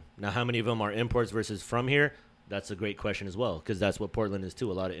time? Now, how many of them are imports versus from here? That's a great question as well, because that's what Portland is too.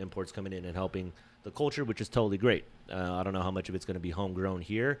 A lot of imports coming in and helping the culture, which is totally great. I don't know how much of it's going to be homegrown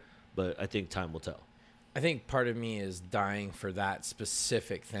here, but I think time will tell. I think part of me is dying for that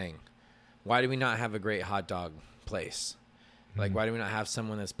specific thing. Why do we not have a great hot dog place? Like, why do we not have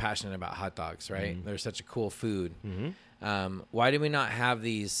someone that's passionate about hot dogs, right? They're such a cool food. Why do we not have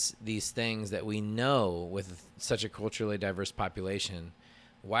these things that we know with such a culturally diverse population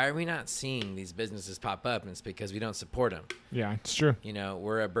why are we not seeing these businesses pop up? And it's because we don't support them. Yeah, it's true. You know,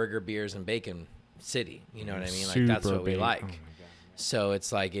 we're a burger, beers, and bacon city. You know what I mean? Like that's Super what we big. like. Oh my God. So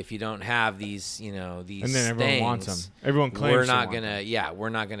it's like if you don't have these, you know, these And then everyone wants things, them. Everyone claims we're to not want gonna, them. yeah, we're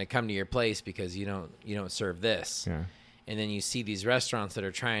not gonna come to your place because you don't serve this. Yeah. And then you see these restaurants that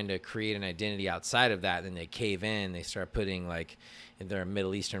are trying to create an identity outside of that, and then they cave in. They start putting like, if they're a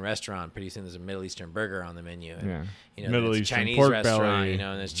Middle Eastern restaurant, pretty soon there's a Middle Eastern burger on the menu. And, Yeah. you know, Middle it's a Eastern Chinese pork restaurant, belly. you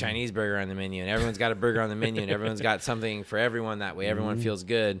know, and there's Chinese burger on the menu, and everyone's got a burger on the menu, and everyone's got something for everyone. That way, everyone feels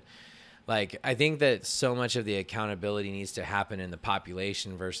good. Like, I think that so much of the accountability needs to happen in the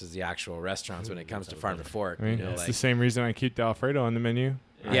population versus the actual restaurants when it comes to farm to fork. I mean, you know, it's like, the same reason I keep the Alfredo on the menu.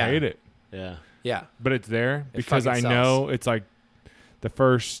 I Yeah. hate it. Yeah. yeah, But it's there It because I fucking know it's like the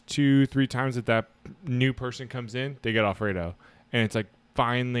first 2-3 times that new person comes in, they get Alfredo. And it's like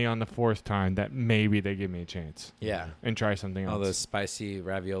finally on the 4th time that maybe they give me a chance yeah. and try something else. All those spicy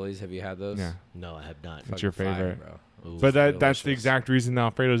raviolis. Have you had those? Yeah. No, I have not. What's your Fucking fire, favorite? bro. Ooh. But that's the delicious. exact reason the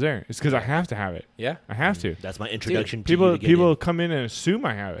Alfredo's there. It's because I have to have it. Yeah. I have to. That's my introduction to People you to get people in. come in and assume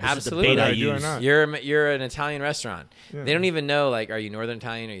I have it. Absolutely. This is the bait I Whether I do or use. not. You're an Italian restaurant. Yeah. They don't even know, like, are you Northern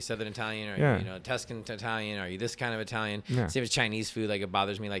Italian? Are you Southern Italian? Are Yeah. you know, Tuscan Italian? Are you this kind of Italian? Yeah. Same as Chinese food. Like, it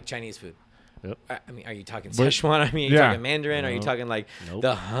bothers me, like Chinese food. Yep. I mean, are you talking But- Szechuan? I mean, are you Yeah. talking Mandarin? Are you No. talking, like, Nope.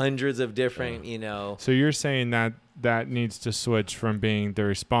 the hundreds of different, you know? So you're saying that needs to switch from being the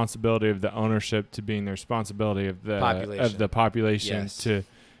responsibility of the ownership to being the responsibility of the population Yes. to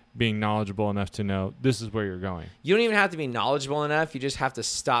being knowledgeable enough to know this is where you're going. You don't even have to be knowledgeable enough. You just have to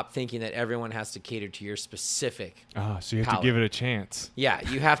stop thinking that everyone has to cater to your specific. Oh, so you have Palate. to give it a chance. Yeah,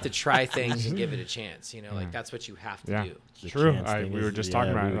 you have to try things and give it a chance. You know, like, that's what you have to Yeah. do. The True. chance thing We were is- just yeah,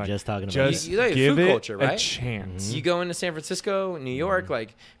 talking about we it. were Like, just talking about just You like give food it culture, a right? chance. You go into San Francisco, New York,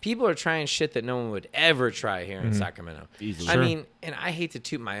 like, people are trying shit that no one would ever try here in Sacramento. Easily. I Sure. mean, and I hate to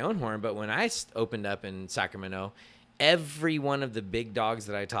toot my own horn, but when I opened up in Sacramento, every one of the big dogs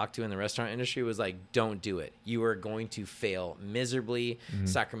that I talked to in the restaurant industry was like, don't do it. You are going to fail miserably.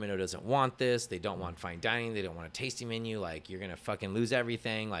 Sacramento doesn't want this. They don't want fine dining. They don't want a tasting menu. Like, you're going to fucking lose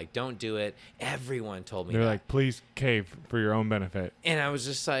everything. Like, don't do it. Everyone told me They're that. like, please cave for your own benefit. And I was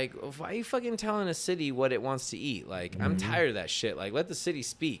just like, why are you fucking telling a city what it wants to eat? Like, I'm tired of that shit. Like, let the city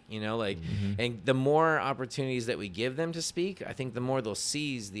speak, you know? Like, and the more opportunities that we give them to speak, I think the more they'll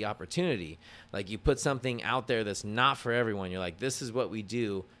seize the opportunity. Like, you put something out there that's not for everyone. You're like, this is what we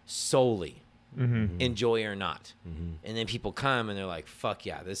do solely, enjoy or not. And then people come and they're like, fuck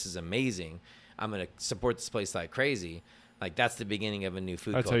yeah, this is amazing. I'm going to support this place like crazy. Like, that's the beginning of a new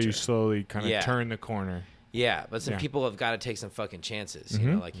food That's culture. how you slowly kind of Yeah. turn the corner. Yeah, but some Yeah. people have got to take some fucking chances.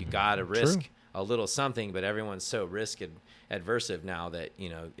 You know, like, you got to risk True. a little something, but everyone's so risk adversive now that, you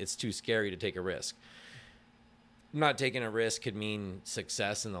know, it's too scary to take a risk. Not taking a risk could mean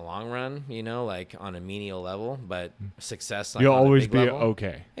success in the long run, you know, like on a menial level, but success like You'll on a always big be level,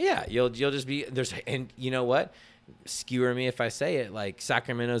 okay. yeah, you'll just be and you know what? Skewer me if I say it, like,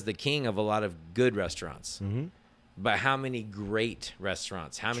 Sacramento's the king of a lot of good restaurants. But how many great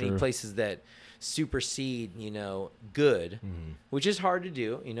restaurants? How many True. places that supersede, you know, good, which is hard to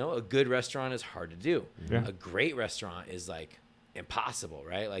do. You know, a good restaurant is hard to do. Yeah. A great restaurant is like impossible,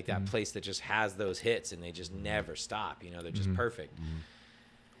 right? Like that place that just has those hits and they just never stop. You know, they're just perfect.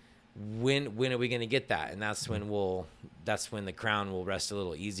 When are we going to get that? And that's when the crown will rest a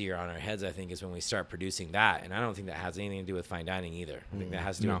little easier on our heads, I think, is when we start producing that. And I don't think that has anything to do with fine dining either. I think that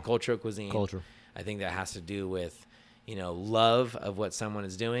has to do No. with cultural cuisine. Culture. I think that has to do with, you know, love of what someone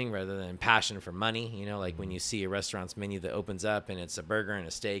is doing rather than passion for money. You know, like when you see a restaurant's menu that opens up and it's a burger and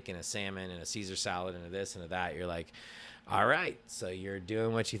a steak and a salmon and a Caesar salad and a this and a that, you're like, all right, so you're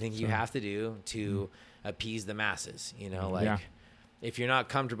doing what you think you have to do to appease the masses. You know, like, Yeah. if you're not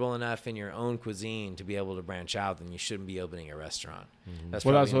comfortable enough in your own cuisine to be able to branch out, then you shouldn't be opening a restaurant. That's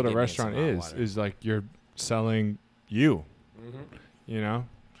Well, probably that's gonna what a get me in some restaurant hot is. water. Is like you're selling you. You know?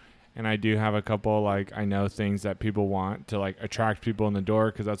 And I do have a couple, like, I know things that people want to, like, attract people in the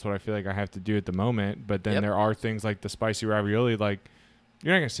door because that's what I feel like I have to do at the moment. But then Yep. there are things like the spicy ravioli, like,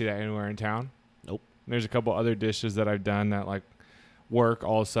 you're not going to see that anywhere in town. Nope. There's a couple other dishes that I've done that, like, work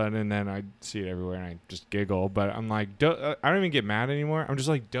all of a sudden, and then I see it everywhere and I just giggle. But I'm like, I don't even get mad anymore. I'm just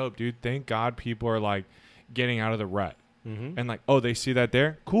like, dope, dude. Thank God people are, like, getting out of the rut. And, like, oh, they see that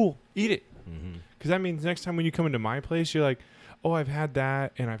there? Cool. Eat it. Because that means next time when you come into my place, you're like, oh, I've had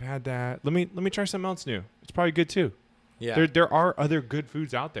that and I've had that. Let me try something else new. It's probably good too. Yeah. There are other good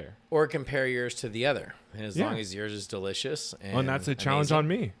foods out there. Or compare yours to the other. And as Yeah. long as yours is delicious. And that's a challenge amazing. on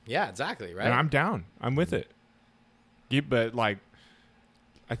me. Yeah, exactly. Right. And I'm down. I'm with it. Yeah, but like,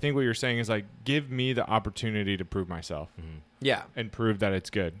 I think what you're saying is like, give me the opportunity to prove myself Yeah. and prove that it's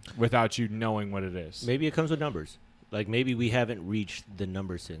good without you knowing what it is. Maybe it comes with numbers. Like maybe we haven't reached the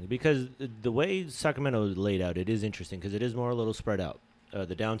numbers thing because the way Sacramento is laid out, it is interesting because it is more a little spread out.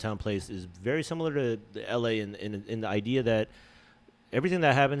 The downtown place is very similar to the LA in the idea that everything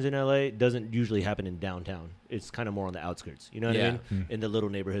that happens in LA doesn't usually happen in downtown. It's kind of more on the outskirts. You know what I mean? In the little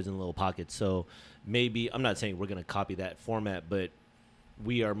neighborhoods and little pockets. So maybe I'm not saying we're going to copy that format, but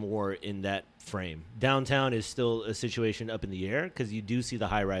we are more in that frame. Downtown is still a situation up in the air because you do see the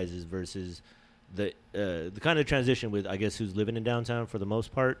high rises versus the kind of transition with, I guess, who's living in downtown for the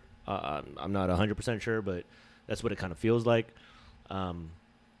most part. I'm not 100% sure, but that's what it kind of feels like.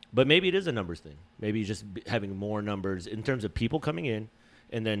 But maybe it is a numbers thing. Maybe just having more numbers in terms of people coming in,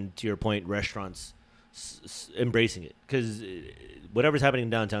 and then to your point, restaurants embracing it. Because whatever's happening in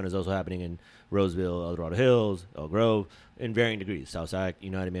downtown is also happening in Roseville, El Dorado Hills, El Grove, in varying degrees. South Sac, you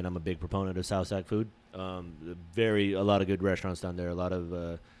know what I mean? I'm a big proponent of South Sac food. A lot of good restaurants down there, a lot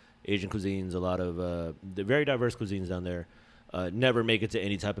of Asian cuisines, a lot of the very diverse cuisines down there. Never make it to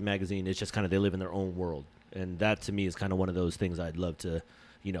any type of magazine. It's just kind of they live in their own world. And that to me is kind of one of those things I'd love to,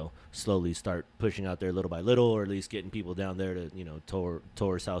 slowly start pushing out there little by little, or at least getting people down there to,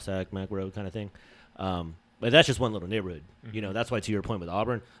 tour South Sac, Mac Road kind of thing. But that's just one little neighborhood. Mm-hmm. That's why to your point with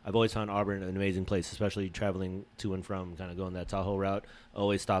Auburn, I've always found Auburn an amazing place, especially traveling to and from, kind of going that Tahoe route.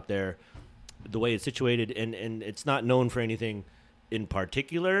 Always stop there. The way it's situated, and it's not known for anything in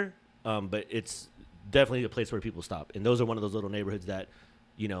particular, but it's definitely a place where people stop. And those are one of those little neighborhoods that,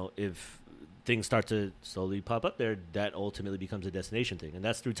 if things start to slowly pop up there, that ultimately becomes a destination thing. And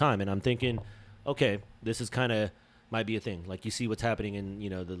that's through time. And I'm thinking, okay, this is kind of might be a thing. Like you see what's happening in,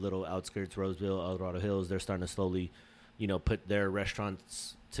 the little outskirts, Roseville, El Dorado Hills. They're starting to slowly, put their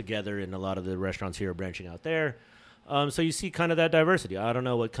restaurants together, and a lot of the restaurants here are branching out there. So you see kind of that diversity. I don't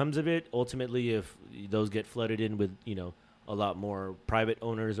know what comes of it. Ultimately, if those get flooded in with, a lot more private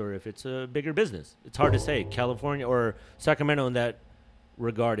owners, or if it's a bigger business. It's hard to say. California or Sacramento in that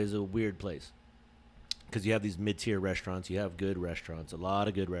regard is a weird place because you have these mid-tier restaurants. You have good restaurants, a lot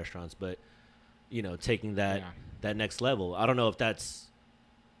of good restaurants, but, taking that next level. I don't know if that's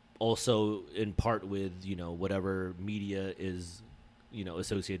also in part with, whatever media is,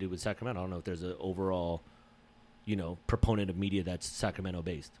 associated with Sacramento. I don't know if there's an overall proponent of media that's Sacramento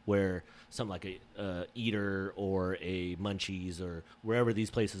based, where something like a Eater or a Munchies or wherever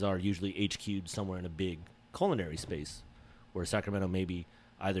these places are usually HQ'd somewhere in a big culinary space, where Sacramento maybe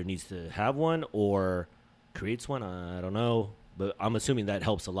either needs to have one or creates one. I don't know, but I'm assuming that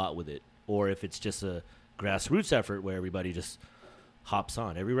helps a lot with it. Or if it's just a grassroots effort where everybody just hops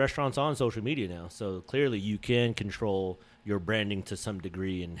on. Every restaurant's on social media now, so clearly you can control your branding to some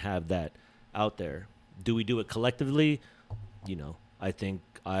degree and have that out there. Do we do it collectively? I think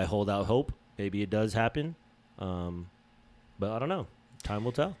I hold out hope. Maybe it does happen. But I don't know. Time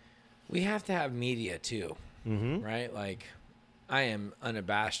will tell. We have to have media too, right? Like, I am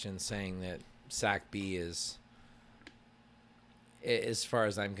unabashed in saying that Sac B is, as far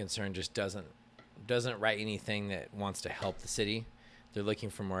as I'm concerned, just doesn't write anything that wants to help the city. They're looking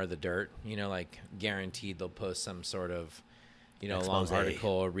for more of the dirt. like guaranteed they'll post some sort of long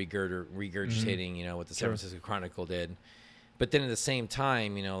article regurgitating, what the San Francisco Chronicle did. But then at the same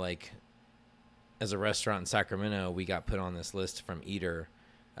time, like as a restaurant in Sacramento, we got put on this list from Eater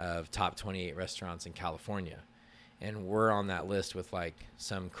of top 28 restaurants in California. And we're on that list with like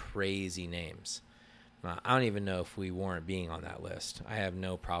some crazy names. I don't even know if we warrant being on that list. I have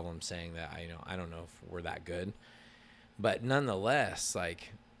no problem saying that. I don't know if we're that good. But nonetheless,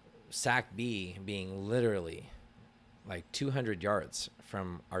 like Sac B being literally like 200 yards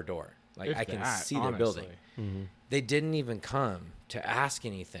from our door. Like, I can see their building. Mm-hmm. They didn't even come to ask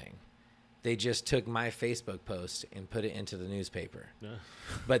anything. They just took my Facebook post and put it into the newspaper. Yeah.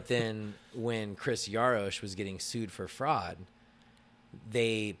 But then when Chris Yarosh was getting sued for fraud,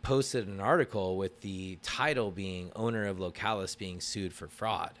 they posted an article with the title being "Owner of Localis being sued for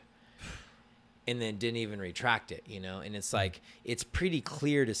fraud." And then didn't even retract it, And it's like, it's pretty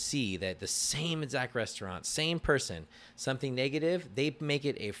clear to see that the same exact restaurant, same person, something negative, they make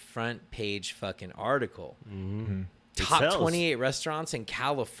it a front page fucking article. Mm-hmm. Top 28 restaurants in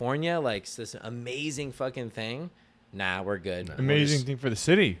California, like this amazing fucking thing. Nah, we're good. Amazing thing for the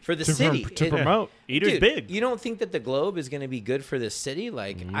city. For the city. To promote. Eater's big. You don't think that the Globe is going to be good for this city?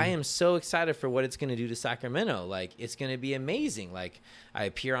 Like, I am so excited for what it's going to do to Sacramento. Like, it's going to be amazing. Like, I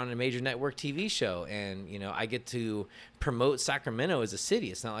appear on a major network TV show, and, I get to promote Sacramento as a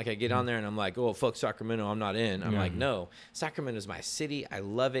city. It's not like I get on there and I'm like, oh, fuck Sacramento, I'm not in. I'm like, no, Sacramento is my city. I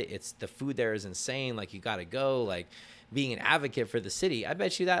love it. The food there is insane. Like, you got to go. Like, being an advocate for the city, I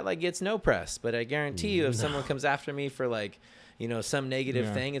bet you that like gets no press. But I guarantee you, if someone comes after me for like, you know, some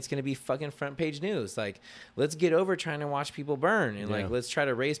negative thing, it's going to be fucking front page news. Like, let's get over trying to watch people burn and like, let's try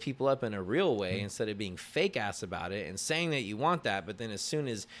to raise people up in a real way instead of being fake ass about it and saying that you want that. But then as soon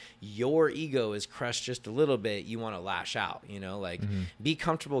as your ego is crushed just a little bit, you want to lash out, you know, like be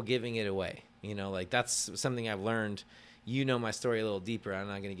comfortable giving it away. You know, like that's something I've learned. You know my story a little deeper. I'm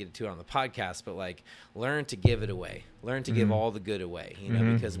not going to get into it on the podcast, but like learn to give it away. Learn to give all the good away, you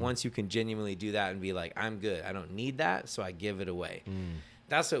know, because once you can genuinely do that and be like, I'm good. I don't need that. So I give it away.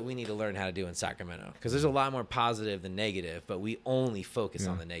 That's what we need to learn how to do in Sacramento, because there's a lot more positive than negative, but we only focus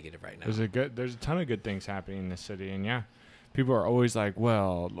on the negative right now. There's a ton of good things happening in this city. And people are always like,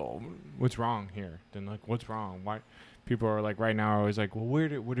 well, what's wrong here? Then like, what's wrong? Why? People are like right now are always like, well, where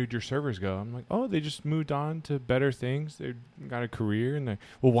did your servers go? I'm like, oh, they just moved on to better things. They got a career, and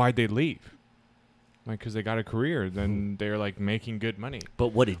well, why'd they leave? Like, because they got a career, then they're like making good money. But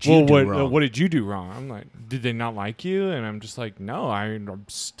what did you do wrong? What did you do wrong? I'm like, did they not like you? And I'm just like, no, I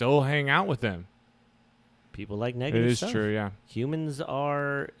still hang out with them. People like negative stuff. It is true, yeah. Humans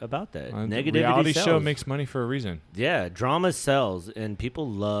are about that. Negativity reality sells. show makes money for a reason. Yeah, drama sells, and people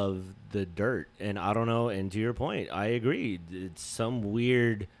love the dirt. And I don't know, and to your point, I agree. It's some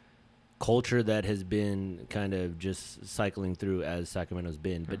weird culture that has been kind of just cycling through as Sacramento's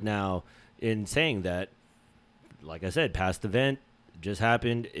been. But now, in saying that, like I said, past event just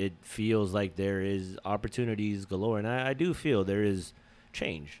happened. It feels like there is opportunities galore, and I do feel there is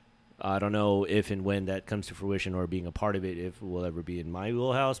change. I don't know if and when that comes to fruition or being a part of it, if it will ever be in my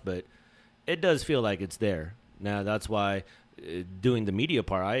wheelhouse, but it does feel like it's there. Now, that's why doing the media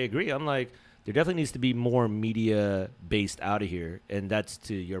part, I agree. I'm like, there definitely needs to be more media based out of here. And that's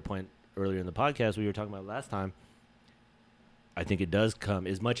to your point earlier in the podcast we were talking about last time. I think it does come,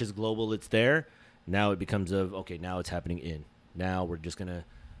 as much as global it's there, now it becomes okay, now it's happening in. Now we're just going to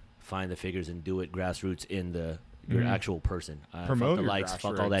find the figures and do it grassroots in your actual person. Promote fuck the likes,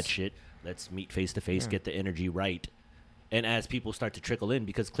 fuck all that grassroots. shit. Let's meet face to face, get the energy right. And as people start to trickle in,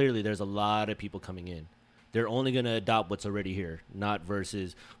 because clearly there's a lot of people coming in, they're only going to adopt what's already here, not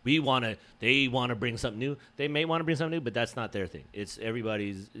versus they want to bring something new. They may want to bring something new, but that's not their thing. It's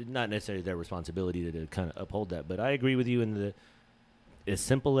everybody's, not necessarily their responsibility to kind of uphold that. But I agree with you in as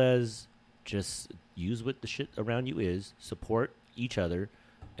simple as just use what the shit around you is, support each other,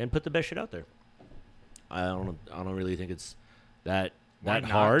 and put the best shit out there. I don't really think it's that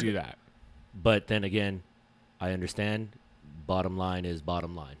hard. Do that. But then again, I understand. Bottom line is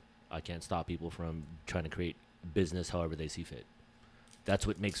bottom line. I can't stop people from trying to create business however they see fit. That's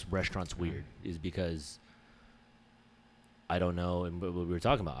what makes restaurants weird, is because I don't know, and what we were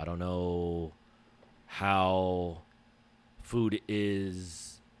talking about, I don't know how food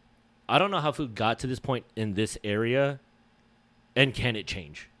got to this point in this area, and can it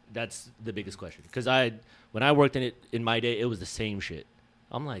change? That's the biggest question. Because when I worked in it in my day, it was the same shit.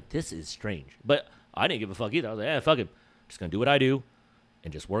 I'm like, this is strange. But I didn't give a fuck either. I was like, fuck it. I'm just going to do what I do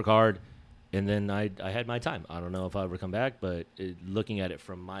and just work hard. And then I had my time. I don't know if I'll ever come back, but looking at it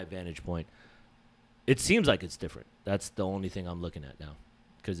from my vantage point, it seems like it's different. That's the only thing I'm looking at now,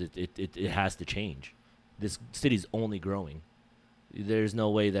 because it has to change. This city's only growing. There's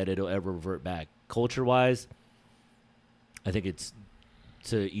no way that it'll ever revert back. Culture-wise, I think it's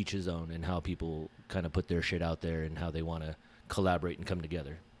to each his own, and how people kind of put their shit out there and how they want to collaborate and come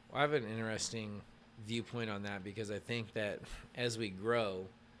together. Well, I have an interesting viewpoint on that, because I think that as we grow,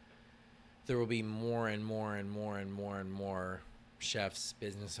 there will be more and more and more and more and more chefs,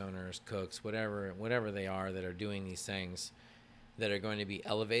 business owners, cooks, whatever they are that are doing these things that are going to be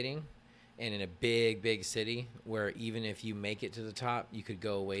elevating. And in a big, big city where even if you make it to the top, you could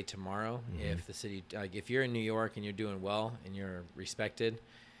go away tomorrow. If the city, like if you're in New York and you're doing well and you're respected,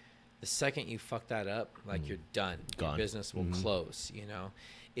 the second you fuck that up, like you're done. Gone. Your business will close, you know.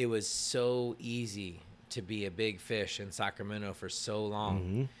 It was so easy to be a big fish in Sacramento for so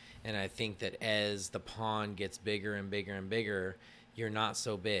long. And I think that as the pond gets bigger and bigger and bigger, you're not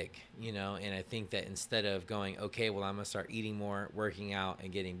so big, you know. And I think that instead of going, okay, well, I'm going to start eating more, working out,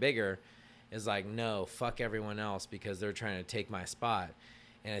 and getting bigger, is like, no, fuck everyone else because they're trying to take my spot.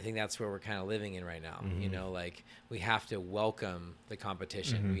 And I think that's where we're kind of living in right now. You know, like we have to welcome the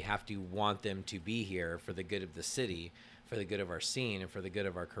competition. We have to want them to be here for the good of the city, for the good of our scene, and for the good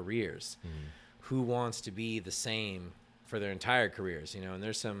of our careers. Who wants to be the same for their entire careers, you know? And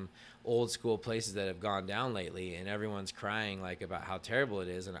there's some old school places that have gone down lately, and everyone's crying like about how terrible it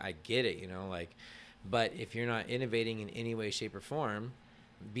is. And I get it, you know, like, but if you're not innovating in any way, shape, or form,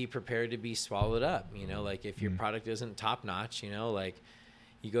 be prepared to be swallowed up, you know, like if your product isn't top notch, you know, like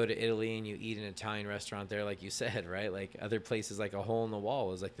You go to Italy and you eat an Italian restaurant there, like you said, right? Like other places, like a Hole in the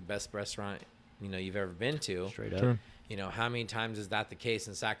Wall is like the best restaurant, you've ever been to. Straight up. Sure. How many times is that the case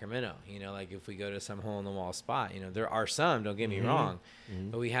in Sacramento? Like if we go to some hole in the wall spot, there are some, don't get me wrong,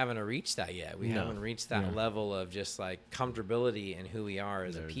 but we haven't reached that yet. We haven't reached that level of just like comfortability and who we are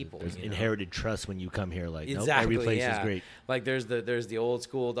as a people. There's inherited trust when you come here. Like, exactly, nope, every place is great. Like there's the old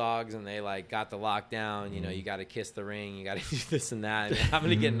school dogs and they like got the lockdown, you got to kiss the ring, you got to do this and that. And I'm going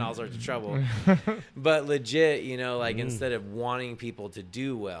to get in all sorts of trouble. But legit, like instead of wanting people to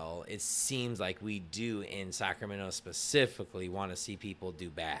do well, it seems like we do in Sacramento specifically want to see people do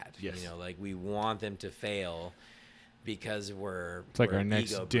bad. Yes. Like we want them to fail because it's like we're our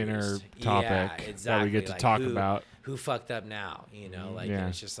next ego dinner bruised. topic Yeah, exactly. that we get to like talk about. Who fucked up now? And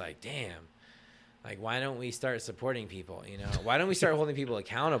it's just like, damn. Like, why don't we start supporting people? Why don't we start holding people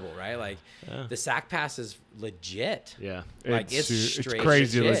accountable? Right? Like, the SAC Pass is legit. Yeah, Like it's straight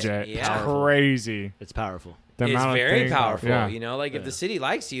crazy legit. Yeah. It's crazy. it's powerful. The It's amount of very things- powerful. Yeah. Like if the city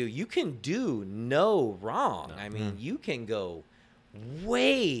likes you, you can do no wrong. I mean, Mm. you can go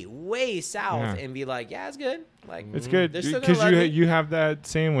way, way south Yeah. and be like, yeah, it's good. Like It's good they're still gonna because love me. you have that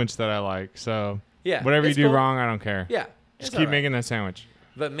sandwich that I like. So Yeah, whatever you it's do cool. wrong, I don't care. Yeah, Just it's keep all right. making that sandwich.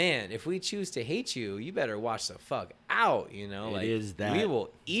 But man, if we choose to hate you, you better watch the fuck out. Like is that. we will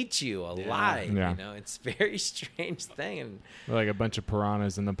eat you alive. Yeah. It's a very strange thing. And We're like a bunch of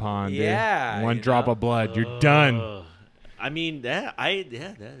piranhas in the pond. Yeah, dude. One you drop know? of blood, you're done. I mean, that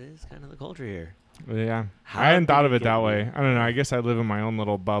is kind of the culture here, Yeah, How I hadn't did thought we of it get that here? way. I don't know. I guess I live in my own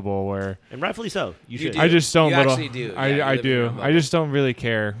little bubble where and rightfully so. You should. do. I just don't You little. actually do. Yeah, I you live in your do. own I bubble. just don't really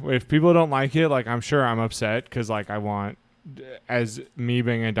care if people don't like it. Like I'm sure I'm upset because like I want, as me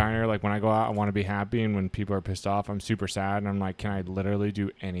being a diner, like when I go out, I want to be happy, and when people are pissed off, I'm super sad, and I'm like, can I literally do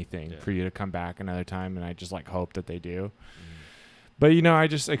anything for you to come back another time? And I just like hope that they do. But I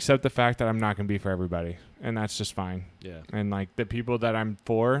just accept the fact that I'm not gonna be for everybody, and that's just fine. Yeah. And like the people that I'm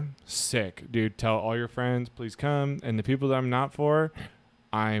for, sick, dude. Tell all your friends, please come. And the people that I'm not for,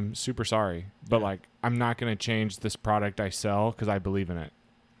 I'm super sorry. But like, I'm not gonna change this product I sell because I believe in it.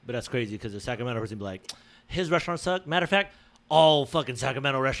 But that's crazy because the Sacramento person be like, his restaurant sucked. Matter of fact, all fucking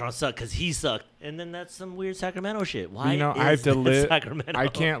Sacramento restaurants suck because he sucked. And then that's some weird Sacramento shit. Why? I have is to that live. Sacramento? I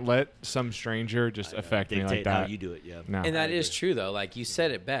can't let some stranger just affect me dictate like that. how you do it. Yeah. No. And that I is agree. true though. Like you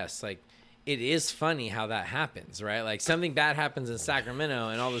said it best. Like it is funny how that happens, right? Like something bad happens in Sacramento,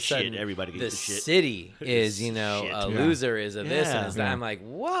 and all of a Shit, sudden, everybody the gets the shit. city is, Shit. a Yeah. loser, is a this and Yeah. is that. Yeah. I'm like,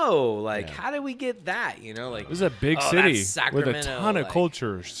 whoa! Like, Yeah. how did we get that? Like, This is a big oh, city that's with a Sacramento, ton of like-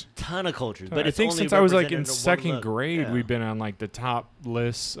 cultures. Ton of cultures, but I it's think only since I was like in represented one second look. grade, Yeah. we've been on like the top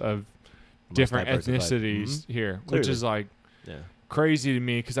lists of Most different diversified. ethnicities here, which Clearly. is like Yeah. crazy to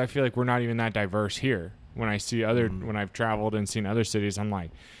me because I feel like we're not even that diverse here. When I see when I've traveled and seen other cities, I'm like,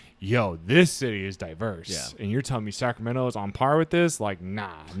 yo, this city is diverse. Yeah. And you're telling me Sacramento is on par with this? Like, nah,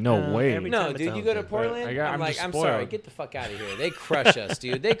 no way. every no, time it dude, you sounds go to good. Portland. I'm like, just I'm spoiled. sorry, get the fuck out of here. They crush us,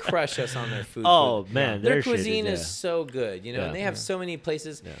 dude. They crush us on their food. Oh, man, their their shit cuisine is- is yeah. so good, Yeah. and they have so many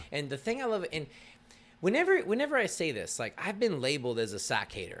places. Yeah. And the thing I love, and whenever I say this, like I've been labeled as a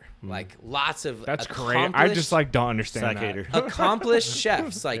Sac hater, like lots of That's great. I just like don't understand Sac that. hater. accomplished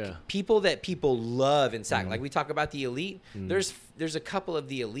chefs, like Yeah. people that people love in Sac. Like we talk about the elite. There's a couple of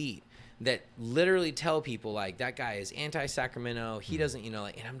the elite that literally tell people like that guy is anti-Sacramento. He doesn't,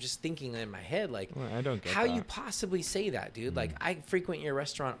 like, and I'm just thinking in my head like, Well, I don't get how that. you possibly say that, dude? Like I frequent your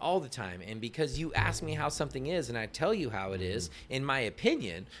restaurant all the time, and because you ask me how something is, and I tell you how it is, in my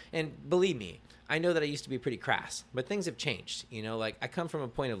opinion, and believe me, I know that I used to be pretty crass, but things have changed. Like I come from a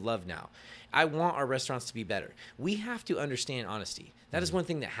point of love now. I want our restaurants to be better. We have to understand honesty. That is one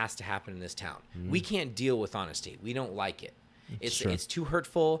thing that has to happen in this town. We can't deal with honesty. We don't like it. It's too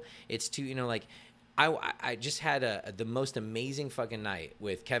hurtful. It's too, like I just had the most amazing fucking night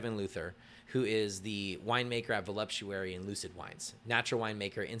with Kevin Luther, who is the winemaker at Voluptuary and Lucid Wines, natural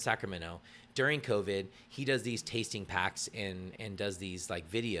winemaker in Sacramento. During COVID, he does these tasting packs and does these like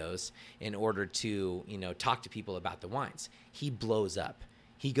videos in order to, talk to people about the wines. He blows up.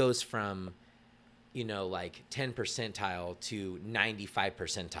 He goes from, like 10 percentile to 95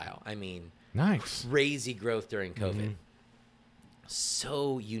 percentile. I mean, Nice. crazy growth during COVID.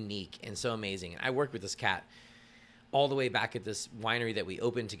 So unique and so amazing. And I worked with this cat all the way back at this winery that we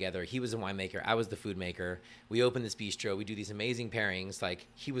opened together. He was a winemaker. I was the food maker. We opened this bistro. We do these amazing pairings. Like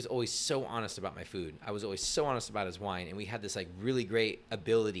he was always so honest about my food. I was always so honest about his wine. And we had this like really great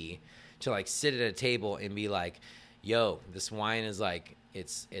ability to like sit at a table and be like, yo, this wine is like,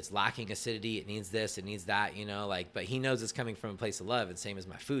 it's lacking acidity. It needs this, it needs that, you know, like, but he knows it's coming from a place of love. And same as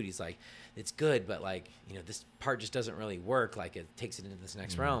my food. He's like, it's good, but like, you know, this part just doesn't really work. Like it takes it into this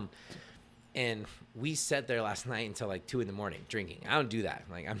next realm. And we sat there last night until like 2 a.m. drinking. I don't do that.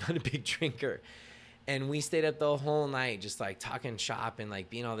 Like, I'm not a big drinker. And we stayed up the whole night just like talking shop and like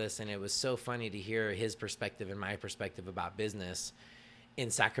being all this. And it was so funny to hear his perspective and my perspective about business in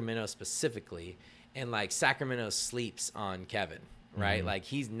Sacramento specifically. And like Sacramento sleeps on Kevin, right? Like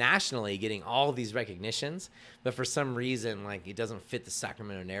he's nationally getting all these recognitions, but for some reason, like it doesn't fit the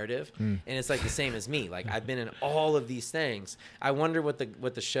Sacramento narrative. And it's like the same as me. Like I've been in all of these things. I wonder what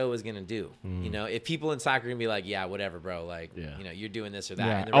the show is going to do. You know, if people in soccer are going to be like, yeah, whatever, bro. Like, you know, you're doing this or that.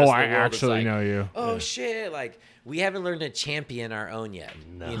 Yeah. And the rest of the I world is actually like, know you. oh shit. Like we haven't learned to champion our own yet,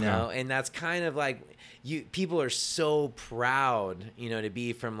 you know? And that's kind of like, people are so proud, you know, to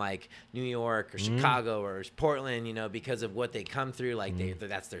be from like New York or Chicago or Portland, you know, because of what they come through. Like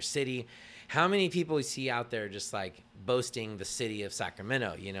that's their city. How many people we see out there just like boasting the city of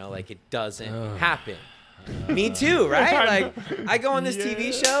Sacramento, you know, like it doesn't happen. Me too, right? Like I go on this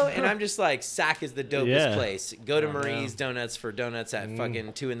TV show and I'm just like, Sac is the dopest place. Go to Marie's Donuts for donuts at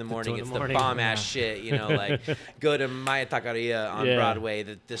fucking 2 a.m. It's the bomb ass shit, you know. Like go to Maya Taqueria on Broadway.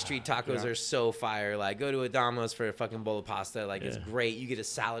 The street tacos are so fire. Like go to Adamos for a fucking bowl of pasta. Like it's great. You get a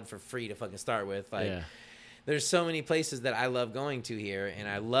salad for free to fucking start with. Like there's so many places that I love going to here, and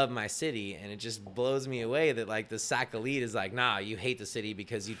I love my city, and it just blows me away that like the Sac elite is like, nah, you hate the city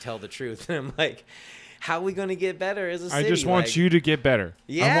because you tell the truth. And I'm like, how are we going to get better as a city? I just want like, you to get better.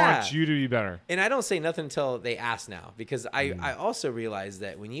 Yeah. I want you to be better. And I don't say nothing until they ask now, because I also realize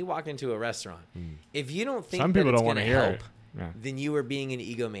that when you walk into a restaurant, if you don't think Some that people it's don't going to wanna hear help, it. Yeah. then you are being an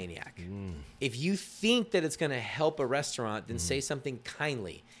egomaniac. If you think that it's going to help a restaurant, then say something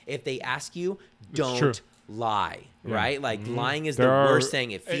kindly. If they ask you, true. don't lie, right? Like lying is There the are- worst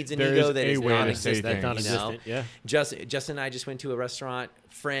thing. It feeds an there ego is that a is way to say non-existent. things. You know? Non-existent, yeah. Justin and I just went to a restaurant,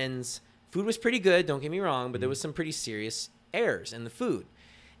 friends. Food was pretty good, don't get me wrong, but there was some pretty serious errors in the food.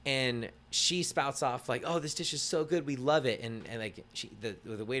 And she spouts off like, oh, this dish is so good, we love it. And like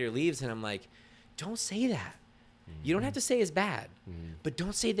the waiter leaves, and I'm like, don't say that. You don't have to say it's bad, but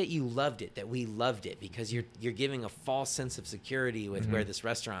don't say that you loved it, that we loved it, because you're giving a false sense of security with where this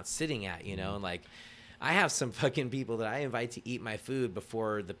restaurant's sitting at, you know? And like, I have some fucking people that I invite to eat my food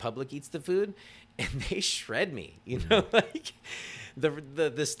before the public eats the food, and they shred me, you know? Like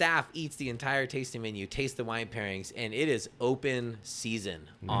the staff eats the entire tasting menu, taste the wine pairings, and it is open season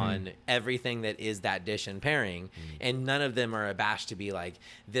on everything that is that dish and pairing. And none of them are abashed to be like,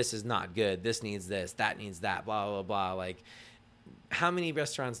 this is not good, this needs this, that needs that, blah, blah, blah. Like, how many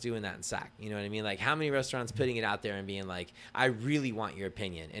restaurants doing that in Sac? You know what I mean? Like, how many restaurants putting it out there and being like, I really want your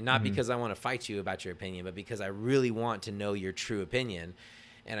opinion. And not because I want to fight you about your opinion, but because I really want to know your true opinion.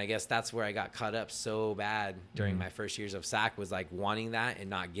 And I guess that's where I got caught up so bad during my first years of Sac, was like wanting that and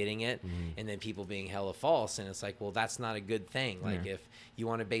not getting it. And then people being hella false. And it's like, well, that's not a good thing. Like if you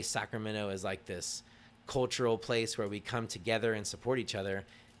want to base Sacramento as like this cultural place where we come together and support each other,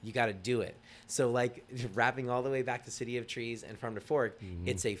 you got to do it. So like wrapping all the way back to City of Trees and Farm to Fork,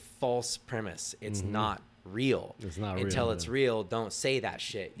 it's a false premise. It's not real. It's not real. Until it's real, don't say that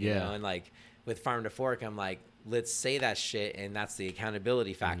shit. You know? And like with Farm to Fork, I'm like, let's say that shit, and that's the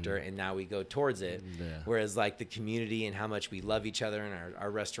accountability factor, and now we go towards it. Whereas like the community and how much we love each other and our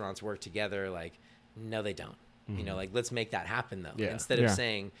restaurants work together, like, no, they don't. You know, like, let's make that happen though. Instead of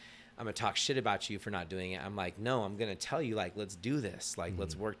saying, I'm gonna talk shit about you for not doing it, I'm like, no, I'm gonna tell you, like, let's do this. Like,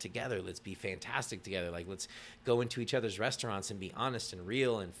 let's work together. Let's be fantastic together. Like, let's go into each other's restaurants and be honest and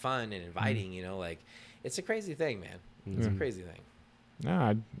real and fun and inviting. You know, like, it's a crazy thing, man. It's a crazy thing.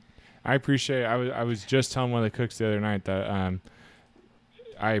 No, I appreciate. I was just telling one of the cooks the other night that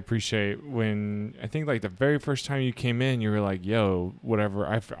I appreciate when, I think like the very first time you came in, you were like, yo, whatever.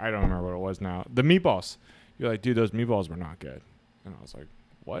 I don't remember what it was now. The meatballs. You're like, dude, those meatballs were not good. And I was like,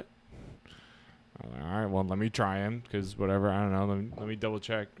 what? I was like, all right, well, let me try them, because whatever, I don't know. Let me double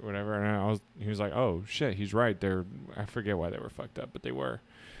check or whatever. And he was like, oh shit, he's right. I forget why they were fucked up, but they were.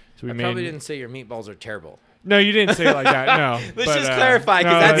 So we probably didn't say your meatballs are terrible. No, you didn't say it like that. No. Let's just clarify,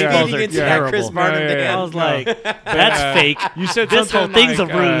 because that's feeding into that Chris Martin thing. I was like, that's fake. You said this whole thing's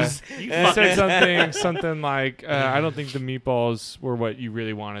like, a ruse. You said something like, I don't think the meatballs were what you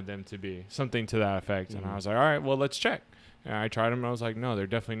really wanted them to be. Something to that effect. And I was like, all right, well, let's check. And I tried them, and I was like, no, they're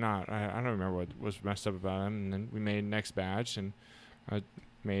definitely not. I don't remember what was messed up about them. And then we made next batch, and I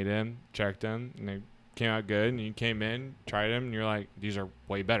made them, checked them, and they came out good. And you came in, tried them, and you're like, these are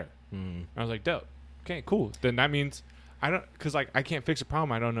way better. I was like, dope. Okay, cool. Then that means because like I can't fix a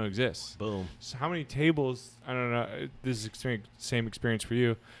problem I don't know exists. Boom. So how many tables? I don't know. This is same experience for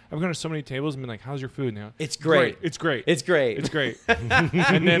you. I've gone to so many tables and been like, "How's your food now?" It's great. It's great. It's great. It's great.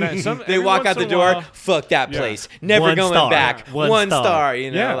 And then They walk out the door. Fuck that place. Never One going star. back. One One star. star.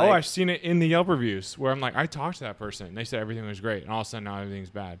 You know. Yeah. like- I've seen it in the Yelp reviews where I'm like, I talked to that person. And they said everything was great, and all of a sudden now everything's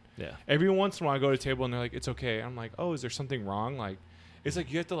bad. Yeah. Every once in a while I go to a table and they're like, "It's okay." I'm like, "Oh, is there something wrong?" Like, it's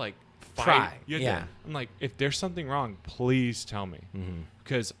like you have to like fight. Try. You have Yeah. to, I'm like, if there's something wrong, please tell me, Mm-hmm.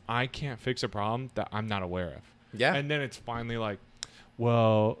 because I can't fix a problem that I'm not aware of. Yeah. And then it's finally like,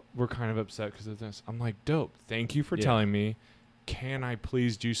 well, we're kind of upset because of this. I'm like, dope. Thank you for Yeah. telling me. Can I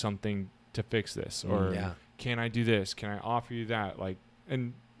please do something to fix this? Or Yeah. can I do this? Can I offer you that? Like,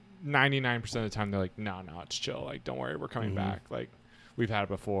 and 99% of the time they're like, no, it's chill. Like, don't worry, we're coming Mhm. back. Like, we've had it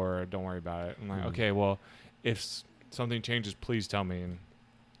before. Don't worry about it. I'm like, Mhm. okay, well, if something changes, please tell me and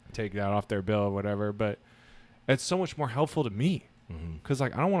take that off their bill or whatever. But it's so much more helpful to me. Mm-hmm. Because,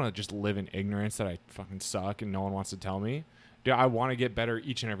 like, I don't want to just live in ignorance that I fucking suck and no one wants to tell me. Dude, I want to get better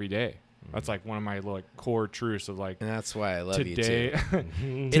each and every day. That's, like, one of my, like, core truths of, like, and that's why I love you today. too.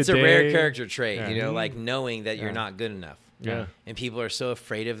 It's a rare today- character trait, Yeah. you know, like knowing that Yeah. you're not good enough. Yeah. And people are so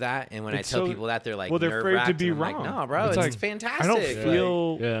afraid of that. And when It's I tell so- people that, they're like, well, they're afraid to nerve-wracked, be and I'm wrong. like, no, bro, It's it's, like, fantastic. I don't Like,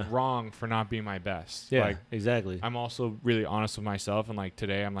 feel Yeah. wrong for not being my best. Yeah. Like, Exactly. I'm also really honest with myself. And, like,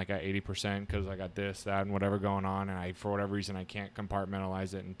 today I'm, like, at 80% because I got this, that, and whatever going on. And I, for whatever reason, I can't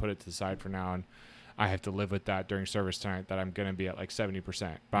compartmentalize it and put it to the side for now. And I have to live with that during service tonight, that I'm going to be at, like,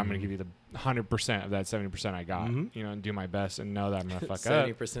 70%. But I'm going to give you the 100% of that 70% I got, Mhm. you know, and do my best and know that I'm going to fuck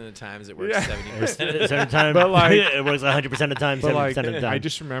 70% up. of the times it works Yeah. 70%. Certain time, But, like- it works 100% of the time, But 70% like, of the time. I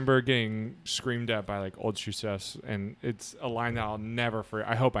just remember getting screamed at by like old shoe chefs, and it's a line that I'll never forget.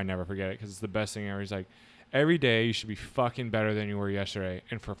 I hope I never forget it because it's the best thing ever. He's like, every day you should be fucking better than you were yesterday,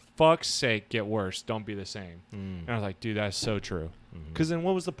 and for fuck's sake, get worse. Don't be the same. And I was like, dude, that's so true. Because then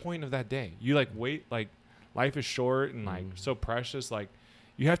what was the point of that day? You like wait, like life is short and like so precious. Like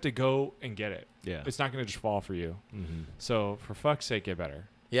you have to go and get it. Yeah. It's not gonna just fall for you. Mm-hmm. So for fuck's sake, get better.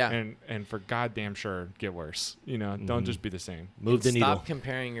 Yeah. And for goddamn sure, get worse. You know, don't just be the same. Move the Stop needle.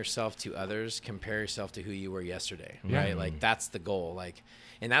 comparing yourself to others. Compare yourself to who you were yesterday, Yeah. right? Like that's the goal. Like,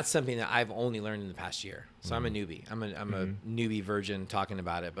 and that's something that I've only learned in the past year. So I'm a newbie. I'm a newbie virgin talking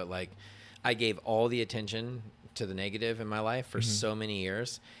about it. But like, I gave all the attention to the negative in my life for so many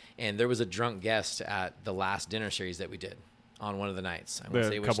years. And there was a drunk guest at the last dinner series that we did on one of the nights. I won't The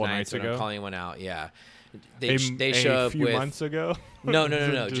say which couple nights, nights but I'm ago? calling anyone out. Yeah. A They show up few with months ago.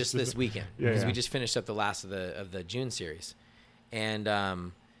 no, just this weekend Yeah, because we yeah. just finished up the last of the June series,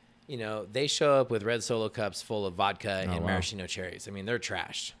 and you know they show up with red Solo cups full of vodka and wow. maraschino cherries. I mean they're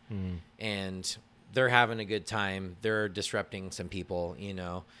trashed, and they're having a good time. They're disrupting some people, you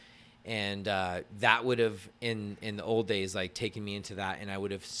know, and that would have in the old days like taken me into that, and I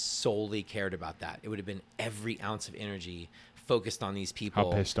would have solely cared about that. It would have been every ounce of energy focused on these people.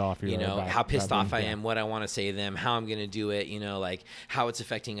 How pissed off you are know, about- how pissed about off I being- am, what I want to say to them, how I'm going to do it, you know, like how it's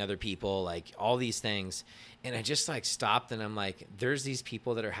affecting other people, like all these things. And I just like stopped and I'm like, there's these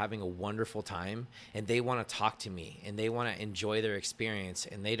people that are having a wonderful time and they want to talk to me and they want to enjoy their experience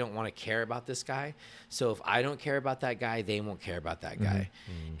and they don't want to care about this guy. So if I don't care about that guy, they won't care about that guy.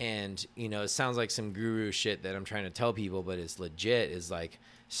 And, you know, it sounds like some guru shit that I'm trying to tell people, but it's legit is like,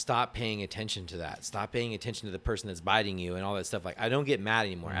 stop paying attention to that. Stop paying attention to the person that's biting you and all that stuff. Like, I don't get mad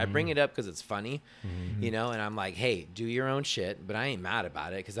anymore. I bring it up because it's funny, you know, and I'm like, hey, do your own shit, but I ain't mad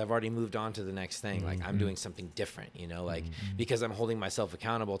about it because I've already moved on to the next thing. Like, I'm doing something different, you know, like, because I'm holding myself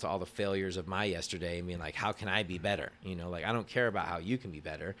accountable to all the failures of my yesterday and being like, how can I be better? You know, like, I don't care about how you can be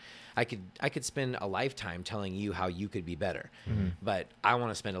better. I could spend a lifetime telling you how you could be better, but I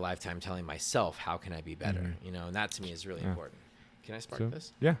want to spend a lifetime telling myself, how can I be better? You know, and that to me is really important. Can I spark So,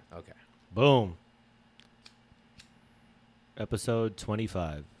 this? yeah. Okay. Boom. Episode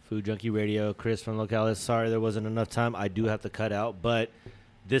 25. Food Junkie Radio. Chris from Localis. Sorry there wasn't enough time. I do have to cut out, but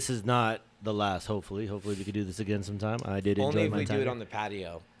this is not the last, hopefully. Hopefully we could do this again sometime. I did Only enjoy if my we time. do it on the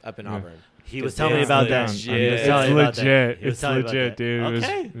patio up in Yeah. Auburn. He was It's telling me about that. legit. He was It's telling me about that. legit. He was It's telling me about legit, that. dude.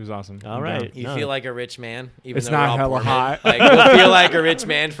 Okay. It was awesome. All I'm right. down. You No. feel like a rich man, even It's though not we're all hella poor men. hot. Like we'll feel like a rich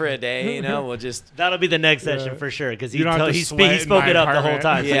man for a day. You know, we'll just. That'll be the next Yeah. session for sure because You don't have to he sweat in spoke my it up the whole apartment.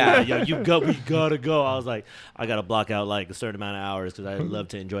 time. So Yeah. yo, we gotta go. I was like, I gotta block out like a certain amount of hours because I love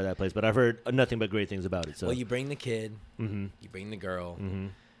to enjoy that place. But I've heard nothing but great things about it. So Well, you bring the kid, mm-hmm. you bring the girl. Mm-hmm.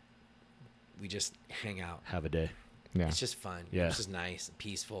 We just hang out. Have a day. Yeah. It's just fun. Yeah. It's just nice and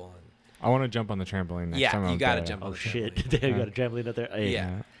peaceful. And I want to jump on the trampoline next Yeah, time. you I'm gotta dead. jump on Oh the shit! trampoline. They got a trampoline up there. Hey,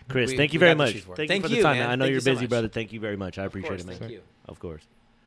 Yeah. Chris, We- thank you we very got the much. shoot for it. Thank Thank you for you, the time. man. I know Thank you're you so busy, much. brother. Thank you very much. I Of appreciate course, it, man. thank you. Of course.